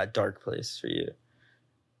 like that dark place for you.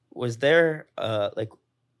 Was there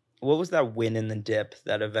what was that win in the dip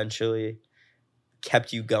that eventually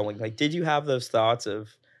kept you going? Like, did you have those thoughts of,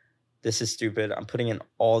 this is stupid, I'm putting in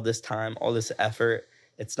all this time, all this effort,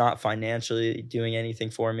 it's not financially doing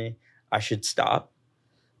anything for me, I should stop?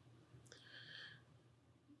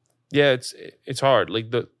 Yeah, it's hard.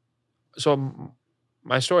 Like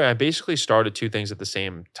my story, I basically started two things at the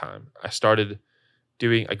same time. I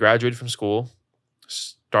graduated from school,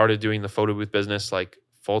 started doing the photo booth business like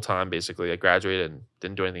full time. Basically, I graduated and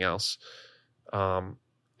didn't do anything else. And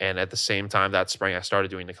at the same time that spring, I started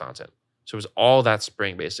doing the content. So it was all that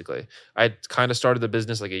spring, basically. I kind of started the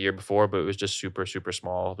business like a year before, but it was just super, super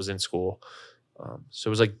small. I was in school. So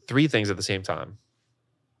it was like three things at the same time.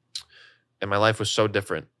 And my life was so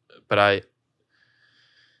different. But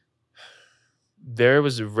there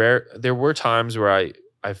were times where I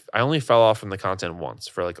only fell off from the content once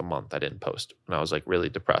for like a month. I didn't post when I was like really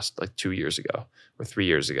depressed, like 2 years ago or 3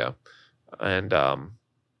 years ago. And,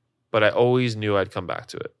 but I always knew I'd come back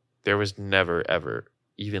to it. There was never, ever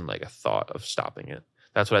even like a thought of stopping it.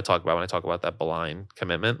 That's what I talk about when I talk about that blind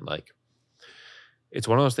commitment. Like it's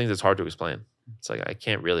one of those things that's hard to explain. It's like, I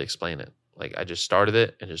can't really explain it. Like I just started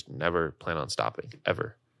it and just never plan on stopping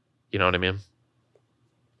ever. You know what I mean?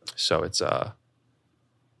 So it's, the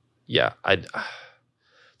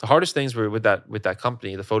hardest things were with that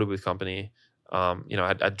company, the photo booth company.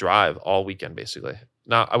 I'd drive all weekend basically.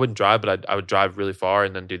 Now I wouldn't drive, but I would drive really far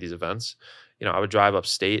and then do these events. I would drive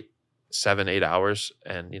upstate 7-8 hours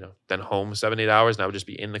and, then home 7-8 hours. And I would just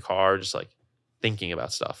be in the car, just like thinking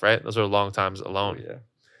about stuff, right? Those are long times alone. Oh, yeah.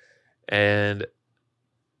 And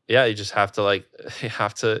yeah, you just have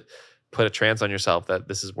to put a trance on yourself that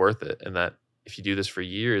this is worth it, and that if you do this for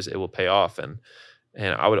years, it will pay off. And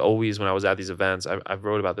I would always, when I was at these events, I've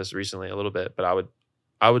wrote about this recently a little bit, but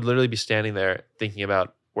I would literally be standing there thinking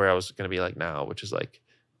about where I was going to be like now, which is like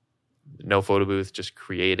no photo booth, just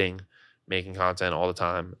creating, making content all the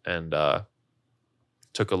time. And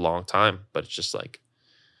took a long time, but it's just like,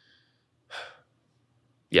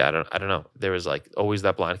 yeah, I don't know. There was like always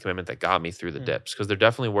that blind commitment that got me through the dips, because there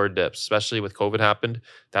definitely were dips, especially with COVID happened.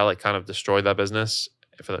 That like kind of destroyed that business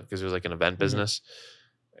because it was like an event business.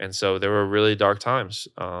 And so there were really dark times.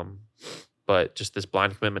 But just this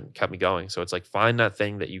blind commitment kept me going. So it's like, find that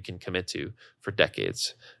thing that you can commit to for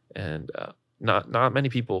decades. And not many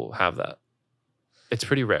people have that. It's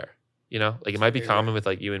pretty rare, you know, like it might be common with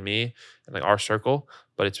like you and me and like our circle,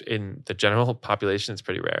 but it's in the general population, it's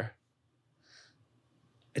pretty rare.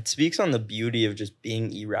 It speaks on the beauty of just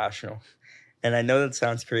being irrational. And I know that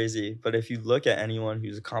sounds crazy, but if you look at anyone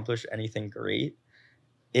who's accomplished anything great,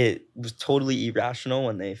 it was totally irrational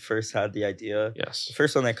when they first had the idea. Yes. The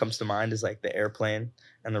first one that comes to mind is like the airplane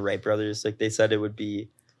and the Wright brothers. Like they said it would be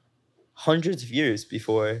hundreds of years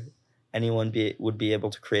before anyone would be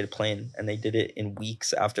able to create a plane. And they did it in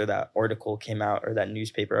weeks after that article came out, or that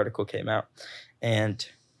newspaper article came out. And,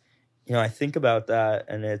 you know, I think about that,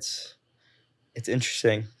 and it's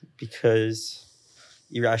interesting because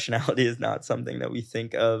irrationality is not something that we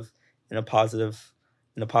think of in a positive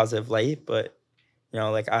light, but you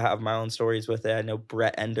know, like I have my own stories with it. I know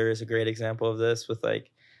Brett Ender is a great example of this, with like,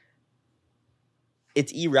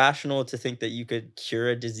 it's irrational to think that you could cure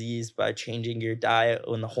a disease by changing your diet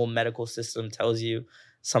when the whole medical system tells you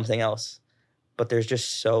something else. But there's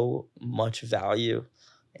just so much value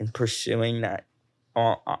in pursuing that.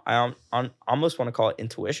 I almost want to call it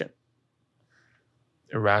intuition.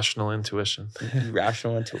 Irrational intuition.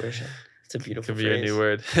 Irrational intuition. It's a beautiful phrase. Could be phrase. a new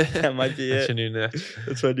word. That might be That's it. your new niche.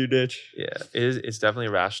 That's my new niche. Yeah, it's definitely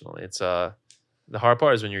irrational. It's the hard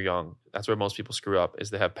part is when you're young. That's where most people screw up, is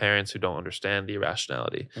they have parents who don't understand the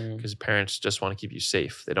irrationality, because parents just want to keep you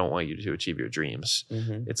safe. They don't want you to achieve your dreams.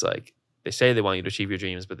 It's like they say they want you to achieve your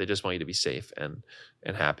dreams, but they just want you to be safe and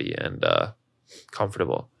happy and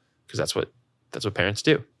comfortable, because that's what parents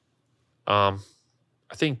do. I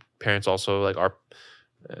think parents also like are.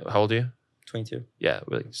 How old are you? 22. Yeah,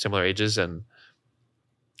 like similar ages, and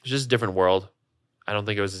it's just a different world. I don't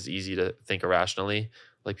think it was as easy to think irrationally.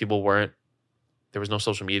 Like people weren't. There was no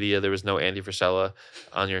social media. There was no Andy Frisella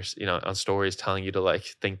on your, on stories telling you to like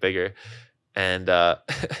think bigger, and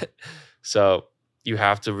so you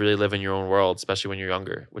have to really live in your own world, especially when you're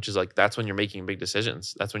younger. Which is like, that's when you're making big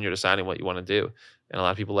decisions. That's when you're deciding what you want to do, and a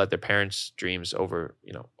lot of people let their parents' dreams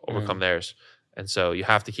overcome theirs. And so you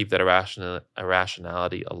have to keep that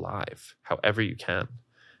irrationality alive, however you can,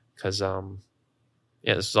 because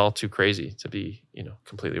this is all too crazy to be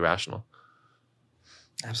completely rational.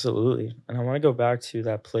 Absolutely. And I want to go back to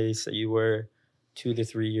that place that you were 2 to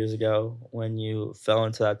 3 years ago when you fell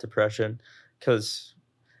into that depression, because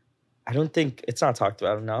I don't think it's not talked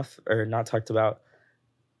about enough, or not talked about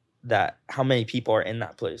that how many people are in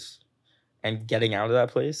that place, and getting out of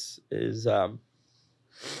that place is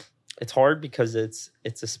it's hard, because it's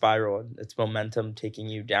a spiral. It's momentum taking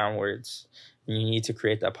you downwards, and you need to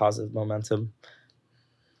create that positive momentum.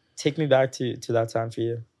 Take me back to that time for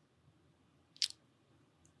you.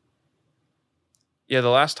 Yeah, the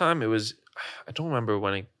last time it was, I don't remember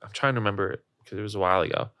when I'm trying to remember it because it was a while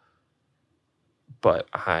ago. But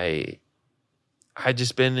I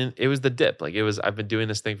just been in, it was the dip. Like I've been doing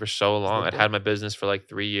this thing for so long. I'd had my business for like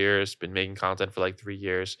 3 years, been making content for like 3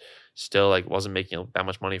 years, still like wasn't making that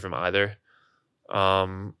much money from either.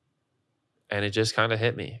 And it just kind of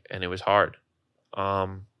hit me, and it was hard.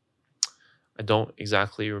 I don't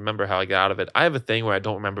exactly remember how I got out of it. I have a thing where I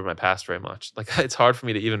don't remember my past very much. Like it's hard for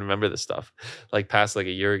me to even remember this stuff like past like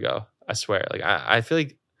a year ago. I swear. Like I feel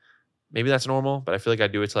like maybe that's normal, but I feel like I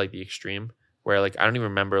do it to like the extreme, where like I don't even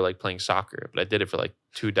remember like playing soccer, but I did it for like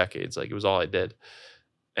 2 decades. Like it was all I did.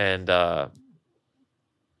 And like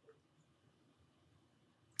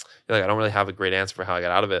I don't really have a great answer for how I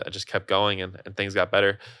got out of it. I just kept going, and things got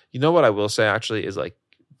better. You know what I will say actually is like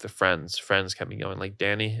the friends kept me going. Like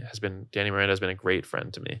Danny Miranda has been a great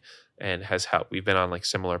friend to me, and has helped. We've been on like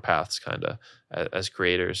similar paths kind of as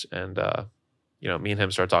creators. And me and him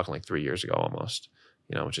started talking like 3 years ago almost,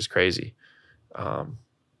 which is crazy.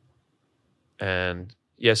 And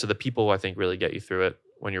yeah, so the people I think really get you through it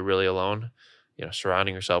when you're really alone,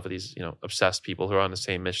 surrounding yourself with these, obsessed people who are on the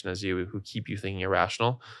same mission as you, who keep you thinking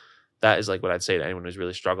irrational. That is like what I'd say to anyone who's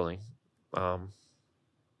really struggling.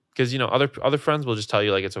 Because, other friends will just tell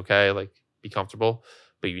you like, it's okay, like be comfortable,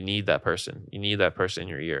 but you need that person. You need that person in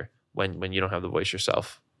your ear when you don't have the voice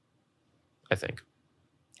yourself. I think.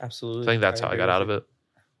 Absolutely. I think that's how I got out of it.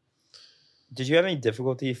 Did you have any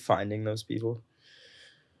difficulty finding those people?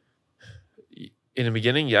 In the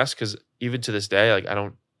beginning, yes, because even to this day, like I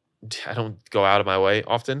don't go out of my way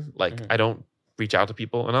often. Like I don't reach out to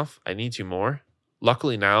people enough. I need to more.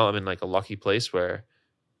 Luckily now I'm in like a lucky place where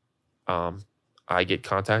I get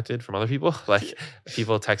contacted from other people. Like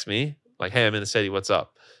people text me like, hey, I'm in the city, what's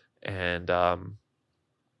up? And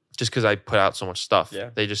just because I put out so much stuff,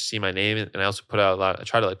 they just see my name. And I also put out a lot. I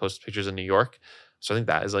try to like post pictures in New York. So I think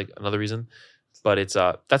that is like another reason. But it's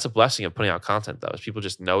that's a blessing of putting out content though, is people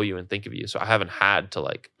just know you and think of you. So I haven't had to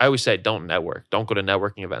like, I always say don't network. Don't go to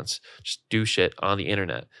networking events. Just do shit on the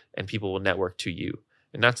internet and people will network to you.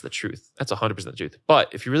 And that's the truth. That's 100% the truth. But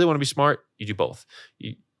if you really want to be smart, you do both.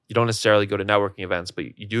 You don't necessarily go to networking events,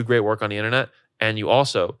 but you do great work on the internet, and you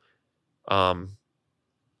also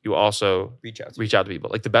reach out to people.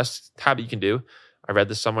 Like the best habit you can do, I read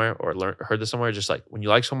this somewhere or heard this somewhere, just like when you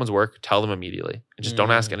like someone's work, tell them immediately and just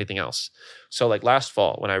don't ask anything else. So like last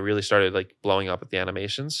fall when I really started like blowing up at the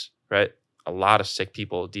animations, right? A lot of sick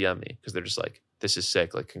people DM me because they're just like, this is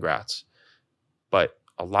sick, like congrats. But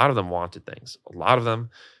a lot of them wanted things. A lot of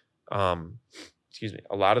them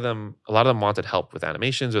wanted help with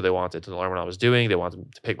animations, or they wanted to learn what I was doing. They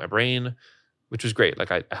wanted to pick my brain, which was great.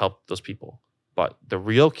 Like I helped those people. But the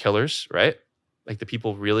real killers, right? Like the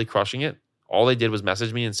people really crushing it, all they did was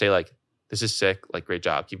message me and say like, this is sick, like great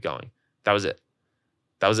job, keep going. That was it.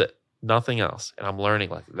 Nothing else. And I'm learning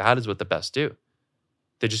like that is what the best do.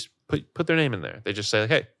 They just put their name in there. They just say like,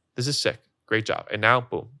 hey, this is sick, great job. And now,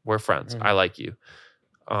 boom, we're friends. I like you.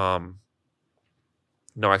 No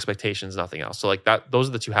expectations, nothing else. So like that, those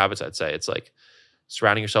are the two habits I'd say. It's like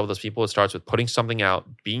surrounding yourself with those people. It starts with putting something out,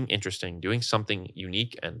 being interesting, doing something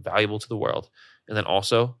unique and valuable to the world. And then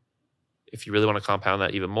also, if you really want to compound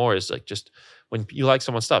that even more, is like just when you like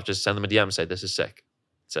someone's stuff, just send them a DM and say, this is sick.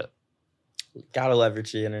 That's it. Gotta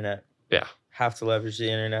leverage the internet. Yeah. Have to leverage the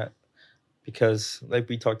internet. Because like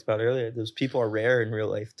we talked about earlier, those people are rare in real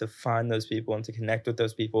life. To find those people and to connect with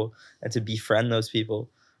those people and to befriend those people,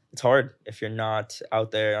 it's hard if you're not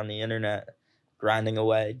out there on the internet grinding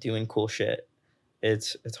away, doing cool shit.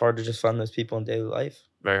 It's hard to just find those people in daily life.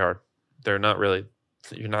 Very hard. You're not really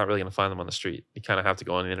going to find them on the street. You kind of have to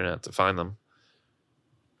go on the internet to find them,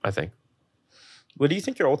 I think. What do you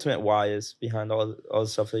think your ultimate why is behind all the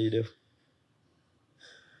stuff that you do?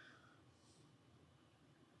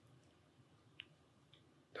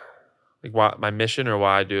 Like why my mission or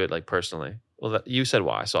why I do it like personally? Well, you said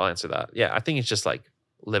why, so I'll answer that. Yeah, I think it's just like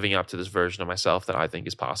living up to this version of myself that I think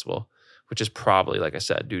is possible, which is probably, like I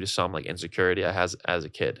said, due to some like insecurity I had as a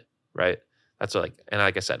kid, right? That's like, and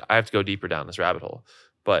like I said, I have to go deeper down this rabbit hole,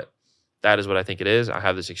 but that is what I think it is. I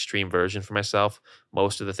have this extreme version for myself.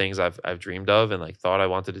 Most of the things I've dreamed of and like thought I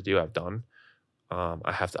wanted to do, I've done.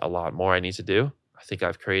 I have a lot more I need to do. I think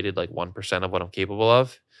I've created like 1% of what I'm capable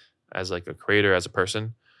of as like a creator, as a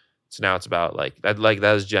person. So now it's about like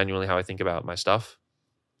that is genuinely how I think about my stuff,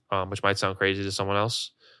 which might sound crazy to someone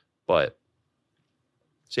else, but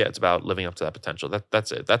so yeah, it's about living up to that potential.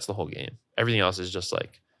 That's it. That's the whole game. Everything else is just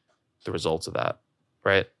like the results of that,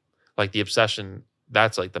 right? Like the obsession,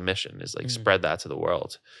 that's like the mission is like spread that to the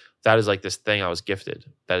world. That is like this thing I was gifted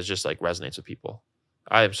that is just like resonates with people.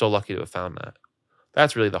 I am so lucky to have found that.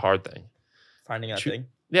 That's really the hard thing. Finding that thing.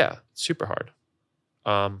 Yeah, super hard.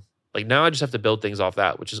 Like now I just have to build things off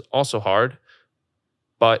that, which is also hard.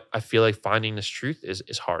 But I feel like finding this truth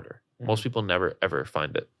is harder. Most people never, ever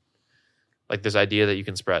find it. Like this idea that you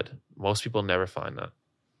can spread. Most people never find that.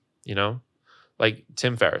 You know? Like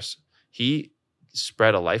Tim Ferriss, he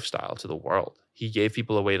spread a lifestyle to the world. He gave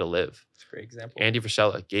people a way to live. That's a great example. Andy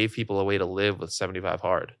Frisella gave people a way to live with 75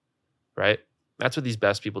 Hard, right? That's what these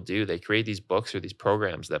best people do. They create these books or these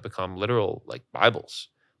programs that become literal like Bibles,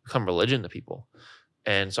 become religion to people.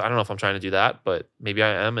 And so I don't know if I'm trying to do that, but maybe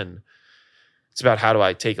I am. And it's about how do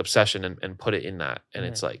I take obsession and put it in that. And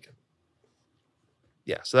it's like,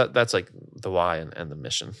 yeah, so that's like the why and the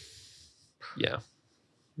mission. Yeah.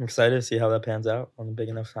 I'm excited to see how that pans out on a big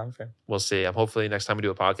enough time frame. We'll see. I'm hopefully next time we do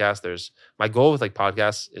a podcast, my goal with like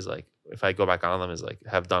podcasts is like, if I go back on them, is like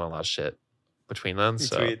have done a lot of shit between them.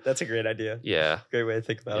 So sweet. That's a great idea. Yeah. Great way to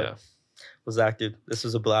think about it. Well, Zach, dude, this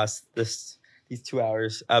was a blast. These 2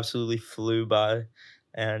 hours absolutely flew by,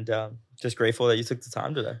 and just grateful that you took the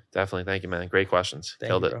time today. Definitely. Thank you, man. Great questions.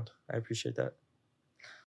 Thank you, bro. I appreciate that.